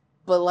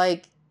 But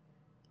like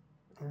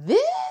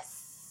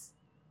this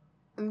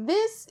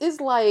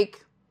is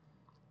like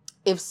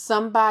if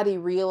somebody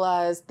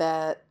realized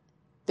that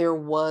there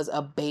was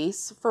a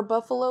base for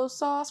buffalo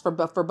sauce, for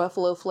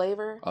buffalo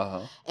flavor,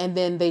 and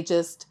then they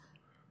just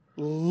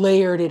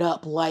layered it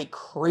up like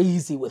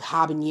crazy with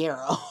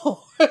habanero.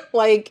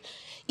 Like,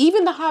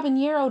 even the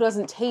habanero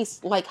doesn't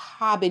taste like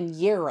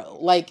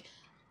habanero. Like,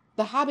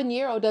 the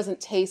habanero doesn't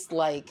taste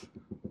like...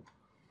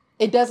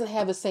 It doesn't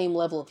have the same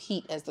level of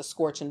heat as the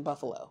scorching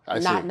buffalo.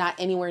 Not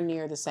anywhere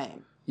near the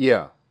same.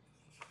 Yeah.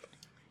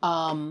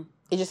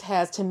 It just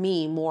has, to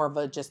me, more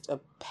of just a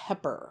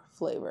pepper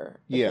flavor,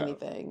 if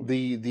anything.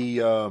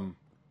 The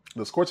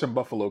scorching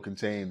buffalo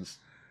contains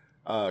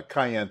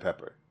cayenne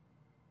pepper.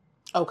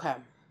 Okay.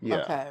 Yeah.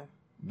 Okay.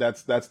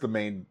 That's the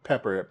main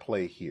pepper at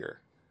play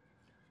here.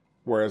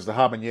 Whereas the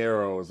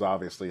habanero is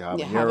obviously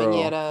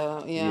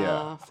habanero. Yeah,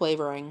 habanero,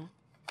 flavoring.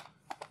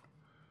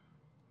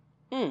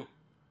 And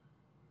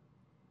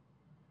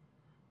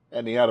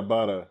the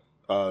adobada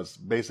is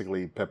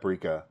basically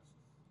paprika.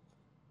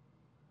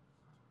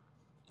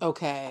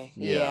 Okay.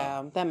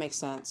 Yeah, that makes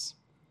sense.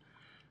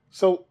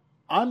 So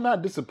I'm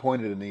not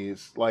disappointed in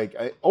these. Like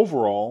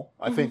overall,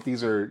 I think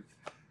these are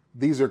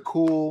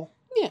cool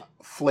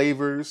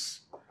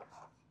flavors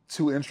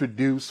to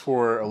introduce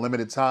for a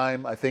limited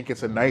time. I think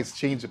it's a nice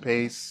change of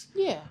pace.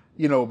 Yeah.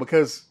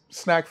 Because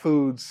snack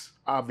foods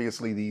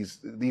obviously these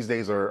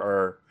days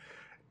are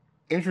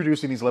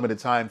introducing these limited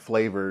time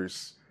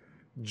flavors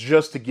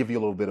just to give you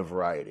a little bit of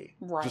variety,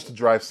 right? Just to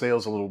drive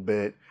sales a little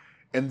bit,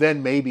 and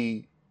then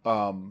maybe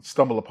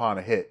stumble upon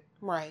a hit.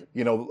 Right.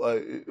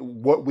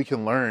 What we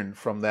can learn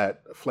from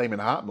that Flamin'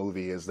 Hot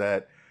movie is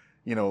that,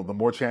 the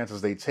more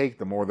chances they take,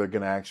 the more they're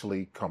going to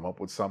actually come up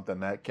with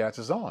something that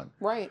catches on.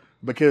 Right.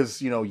 Because,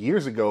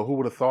 years ago, who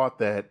would have thought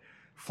that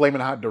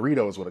Flamin' Hot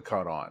Doritos would have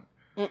caught on?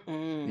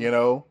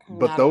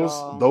 But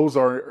those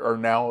are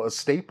now a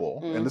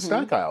staple in the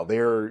snack aisle. They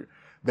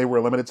were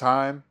a limited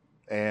time,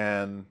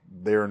 and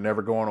they're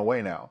never going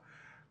away now.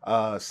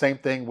 Same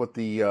thing with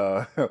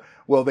the,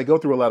 they go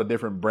through a lot of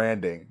different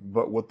branding,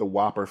 but with the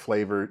Whopper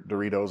flavored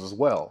Doritos as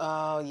well.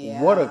 Oh,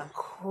 yeah. What a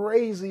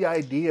crazy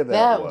idea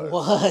that was. That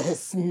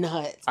was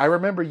nuts. I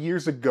remember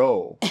years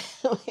ago,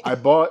 I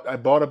bought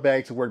a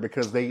bag to work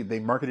because they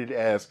marketed it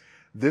as,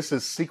 this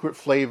is secret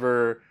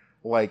flavor,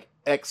 like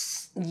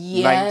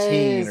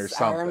X19 or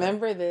something. I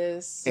remember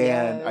this.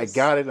 And I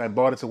got it and I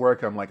bought it to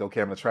work. I'm like,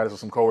 okay, I'm going to try this with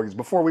some coworkers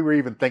before we were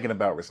even thinking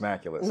about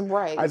Resnackulous.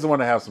 Right. I just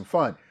want to have some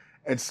fun.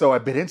 And so I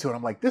bit into it.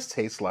 I'm like, this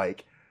tastes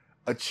like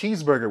a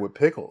cheeseburger with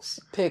pickles.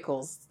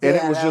 And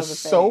it was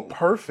just so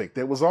perfect.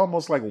 It was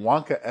almost like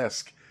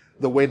Wonka-esque,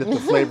 the way that the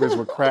flavors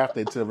were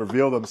crafted to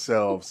reveal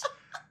themselves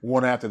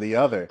one after the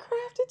other.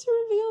 Crafted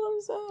to reveal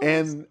themselves.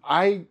 And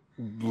I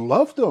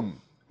loved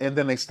them. And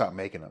then they stopped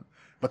making them.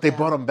 But they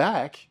brought them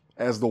back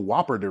as the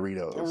Whopper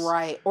Doritos.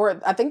 Right.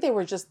 Or I think they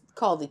were just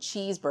called the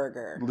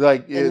cheeseburger.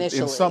 Like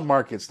in some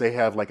markets, they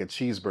have like a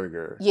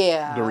cheeseburger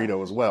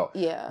Dorito as well.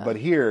 Yeah. But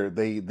here,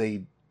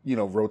 they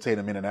rotate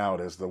them in and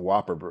out as the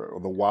Whopper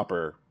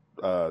Dorito.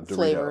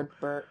 Flavored,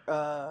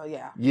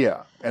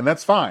 Yeah, and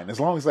that's fine as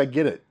long as I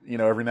get it,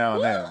 every now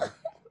and then,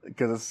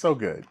 because it's so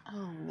good.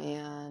 Oh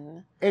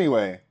man.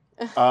 Anyway,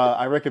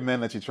 I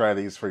recommend that you try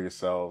these for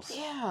yourselves.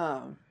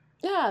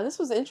 Yeah, this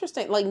was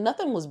interesting. Like,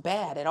 nothing was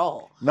bad at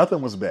all.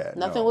 Nothing was bad.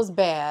 Nothing was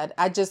bad.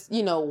 I just,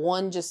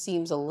 one just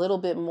seems a little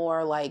bit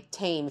more like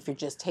tame if you're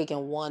just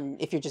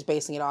if you're just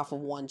basing it off of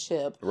one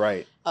chip.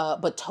 Right.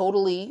 But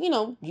totally,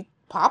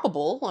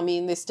 poppable. I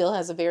mean, this still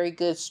has a very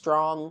good,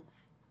 strong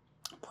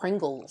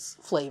Pringles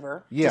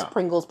flavor. Yeah. Just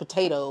Pringles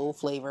potato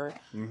flavor.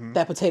 Mm-hmm.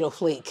 That potato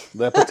flake.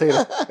 That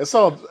potato. It's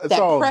all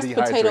pressed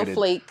dehydrated. Potato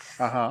flake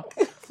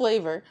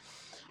flavor.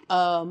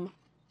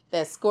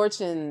 That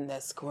scorching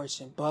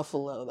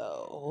buffalo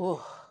though. Ooh.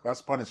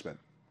 That's punishment.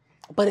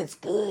 But it's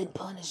good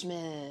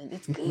punishment.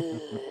 It's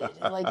good.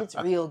 Like, it's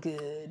real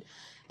good.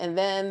 And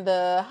then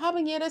the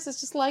habaneros is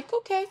just like,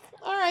 okay,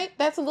 all right,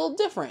 that's a little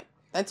different.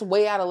 That's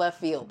way out of left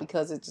field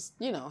because it just,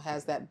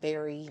 has that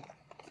very,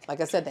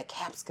 like I said, that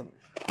capsicum.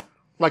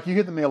 Like, you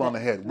hit the nail on the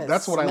head.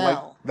 That's what I like.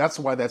 That's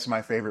why that's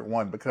my favorite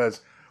one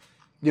because,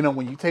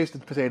 when you taste the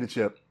potato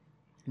chip,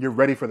 you're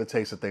ready for the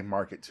taste that they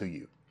market to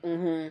you.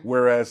 Mm-hmm.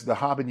 Whereas the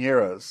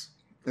habaneros,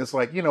 it's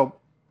like,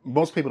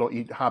 most people don't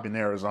eat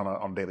habaneros on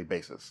a daily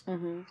basis.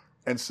 Mm-hmm.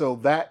 And so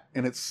that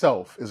in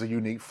itself is a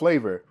unique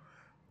flavor.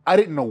 I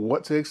didn't know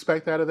what to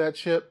expect out of that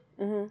chip.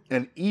 Mm-hmm.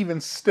 And even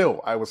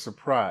still, I was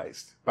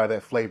surprised by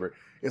that flavor.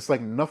 It's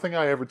like nothing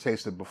I ever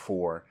tasted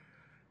before.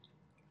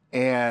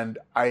 And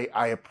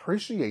I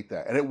appreciate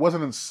that. And it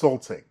wasn't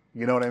insulting.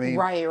 You know what I mean?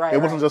 Right.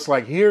 It wasn't just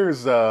like,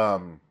 here's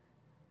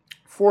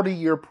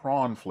 40-year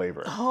prawn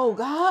flavor. Oh,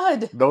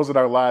 God. Those at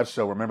our live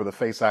show remember the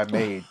face I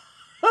made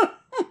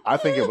I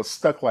think it was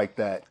stuck like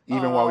that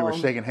even while we were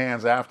shaking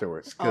hands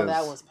afterwards. Oh,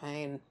 that was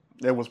pain.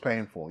 It was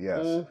painful,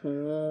 yes.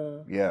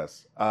 Mm-hmm.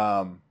 Yes.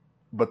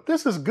 But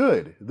this is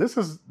good. This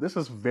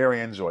is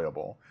very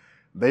enjoyable.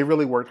 They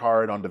really worked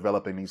hard on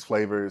developing these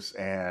flavors,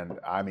 and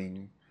I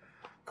mean,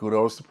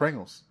 kudos to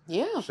Pringles.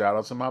 Yeah. Shout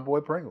out to my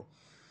boy Pringle.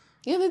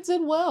 Yeah, they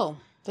did well.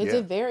 They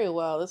did very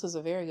well. This was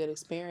a very good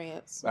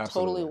experience.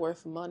 Absolutely. Totally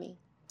worth the money.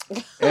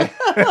 And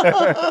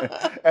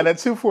at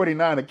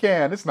 $2.49 a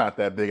can, it's not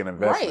that big an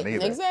investment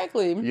either.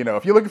 Exactly. You know,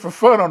 if you're looking for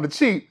fun on the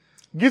cheap,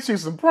 get you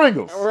some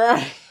Pringles.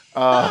 Right.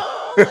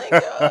 Oh my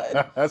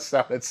God. That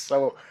sounded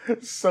so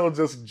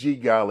just gee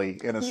golly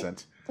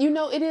innocent. You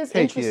know, it is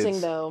interesting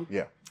kids. though.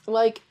 Yeah.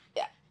 Like,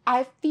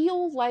 I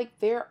feel like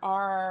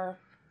to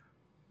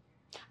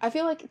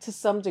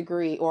some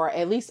degree, or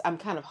at least I'm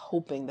kind of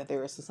hoping that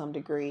there is to some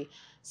degree,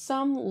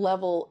 some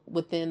level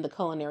within the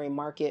culinary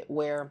market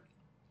where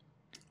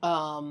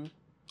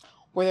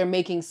they're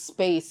making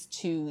space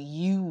to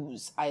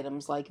use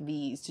items like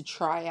these to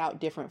try out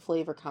different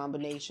flavor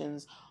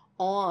combinations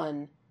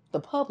on the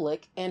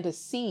public and to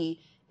see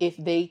if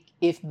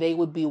they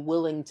would be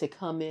willing to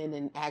come in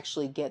and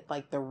actually get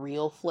like the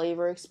real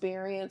flavor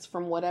experience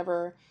from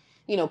whatever,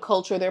 you know,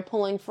 culture they're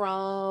pulling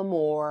from,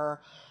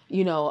 or,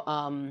 you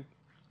know,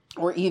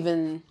 or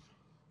even,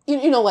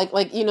 if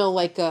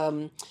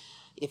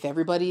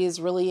everybody is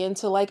really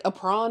into like a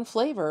prawn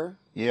flavor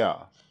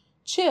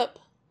chip,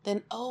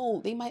 then,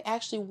 they might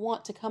actually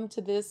want to come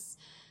to this,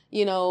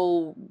 you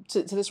know,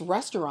 to this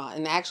restaurant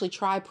and actually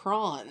try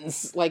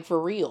prawns, like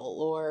for real,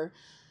 or,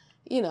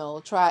 you know,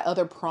 try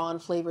other prawn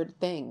flavored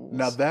things.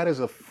 Now that is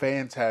a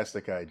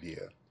fantastic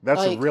idea.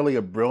 That's really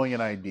a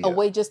brilliant idea. A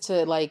way just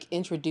to like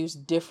introduce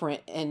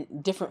different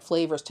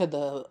flavors to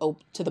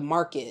the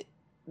market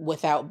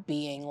without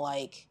being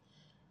like,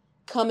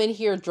 come in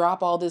here,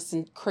 drop all this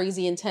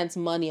crazy intense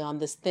money on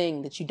this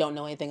thing that you don't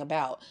know anything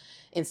about.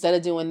 Instead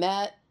of doing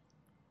that,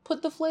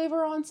 put the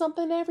flavor on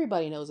something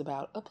everybody knows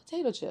about, a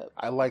potato chip.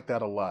 I like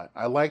that a lot.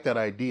 I like that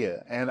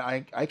idea. And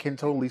I can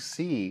totally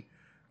see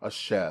a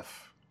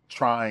chef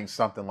trying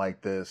something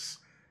like this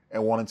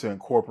and wanting to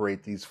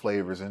incorporate these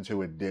flavors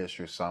into a dish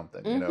or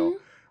something. You know,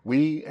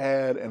 we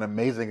had an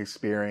amazing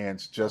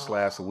experience just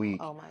last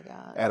week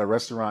at a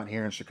restaurant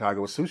here in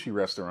Chicago, a sushi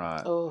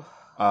restaurant,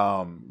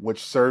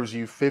 which serves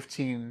you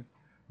 15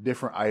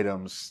 different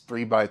items,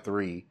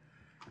 3x3,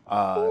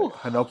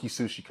 Hanoki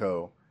Sushi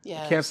Co.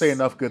 Yes. Can't say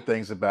enough good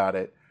things about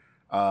it.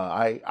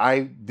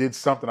 I did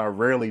something I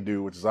rarely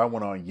do, which is I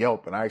went on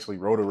Yelp and I actually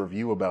wrote a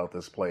review about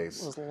this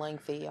place. It was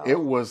lengthy, y'all. It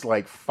was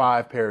like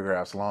 5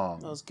 paragraphs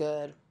long. It was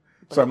good.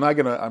 So I'm not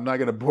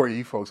gonna bore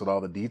you folks with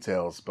all the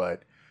details,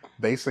 but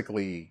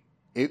basically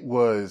it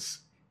was,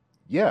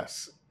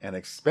 yes, an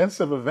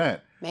expensive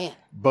event. Man.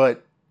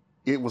 But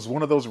it was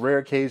one of those rare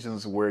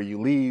occasions where you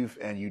leave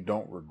and you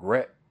don't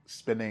regret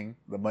spending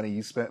the money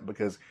you spent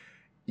because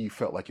you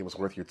felt like it was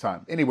worth your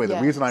time. Anyway, the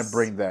reason I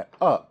bring that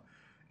up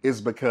is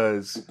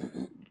because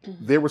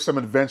there were some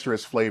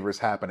adventurous flavors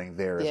happening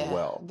there as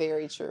well.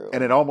 Very true.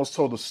 And it almost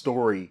told a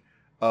story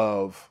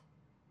of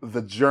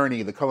the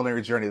journey, the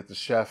culinary journey that the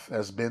chef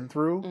has been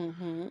through.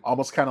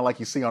 Almost kind of like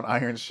you see on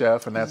Iron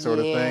Chef and that sort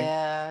of thing.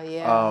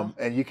 Yeah.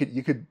 And you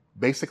could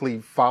basically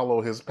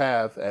follow his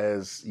path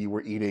as you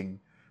were eating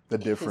the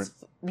different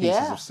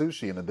pieces of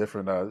sushi and the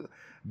different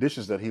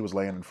dishes that he was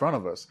laying in front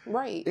of us.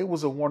 Right. It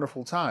was a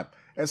wonderful time.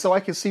 And so I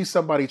can see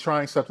somebody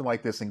trying something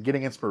like this and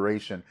getting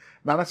inspiration,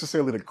 not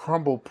necessarily to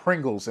crumble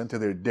Pringles into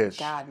their dish.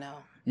 God, no.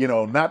 You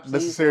know, not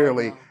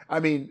necessarily. I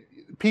mean,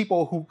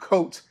 people who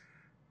coat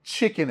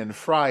chicken and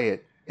fry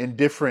it in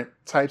different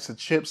types of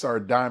chips are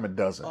a dime a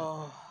dozen.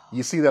 Oh.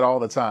 You see that all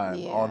the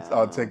time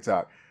on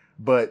TikTok.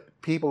 But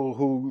people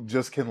who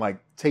just can like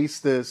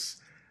taste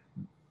this,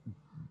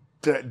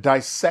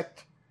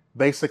 dissect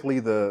basically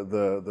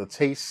the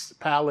taste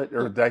palette,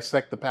 or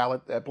dissect the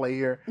palette at play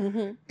here,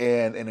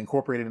 and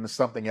incorporate it into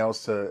something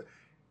else to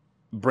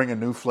bring a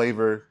new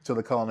flavor to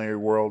the culinary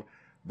world.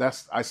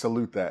 I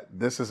salute that.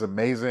 This is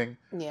amazing.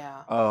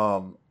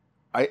 Yeah.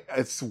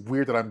 It's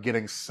weird that I'm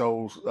getting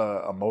so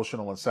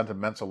emotional and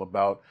sentimental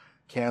about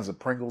cans of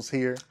Pringles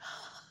here,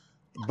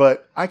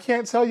 but I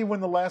can't tell you when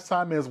the last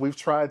time is we've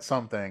tried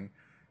something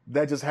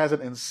that just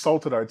hasn't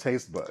insulted our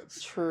taste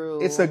buds.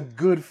 True. It's a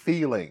good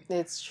feeling.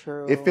 It's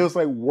true. It feels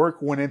like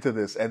work went into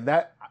this. And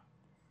that,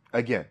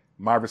 again,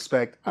 my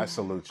respect, I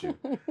salute you.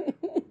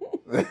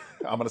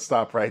 I'm going to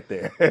stop right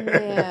there.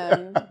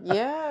 Man.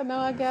 Yeah, no,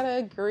 I got to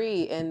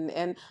agree.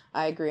 And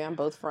I agree on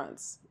both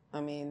fronts. I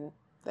mean,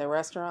 the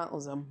restaurant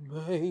was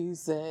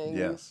amazing.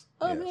 Yes.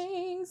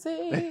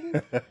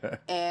 Amazing.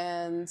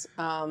 And,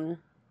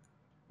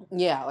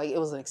 yeah, like it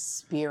was an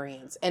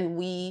experience. And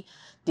we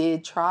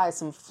did try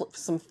some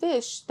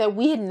fish that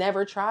we had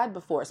never tried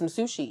before, some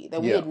sushi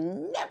that we had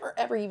never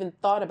ever even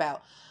thought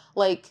about,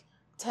 like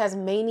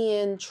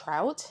Tasmanian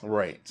trout.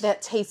 Right.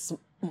 That tastes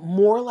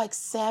more like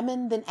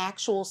salmon than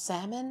actual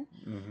salmon.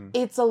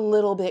 It's a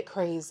little bit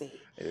crazy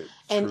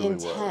and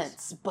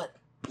intense, but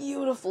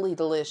beautifully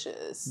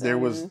delicious. There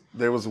was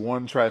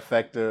one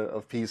trifecta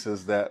of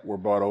pieces that were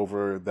brought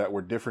over that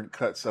were different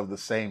cuts of the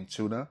same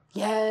tuna.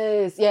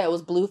 Yes, yeah, it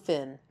was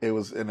bluefin. It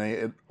was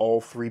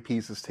all three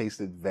pieces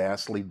tasted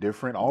vastly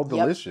different, all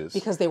delicious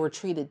because they were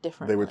treated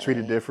differently. They were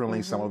treated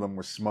differently. Some of them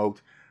were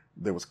smoked.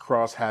 There was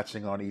cross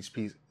hatching on each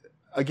piece.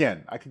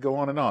 Again, I could go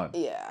on and on.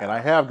 Yeah, and I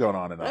have gone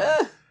on and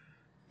on.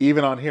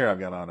 Even on here, I've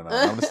gone on and on.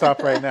 I'm going to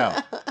stop right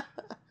now.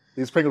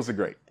 These Pringles are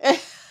great.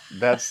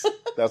 That's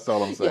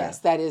all I'm saying. Yes,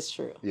 that is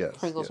true. Yes,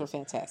 Pringles were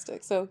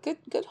fantastic. So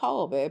good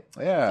haul, babe.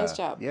 Yeah. Nice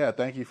job. Yeah,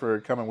 thank you for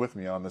coming with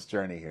me on this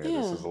journey here.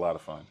 Yeah. This is a lot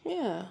of fun.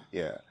 Yeah.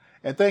 Yeah.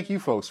 And thank you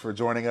folks for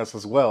joining us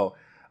as well.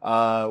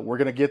 We're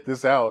going to get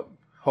this out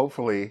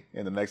hopefully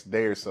in the next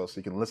day or so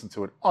you can listen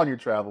to it on your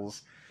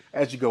travels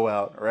as you go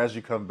out or as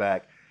you come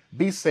back.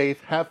 Be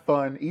safe, have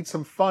fun, eat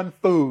some fun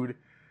food,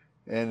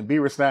 and be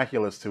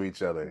resnackulous to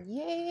each other.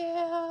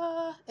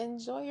 Yeah.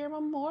 Enjoy your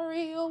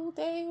Memorial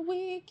Day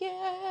weekend.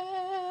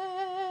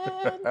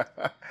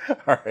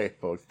 All right,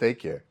 folks. Take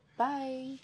care. Bye.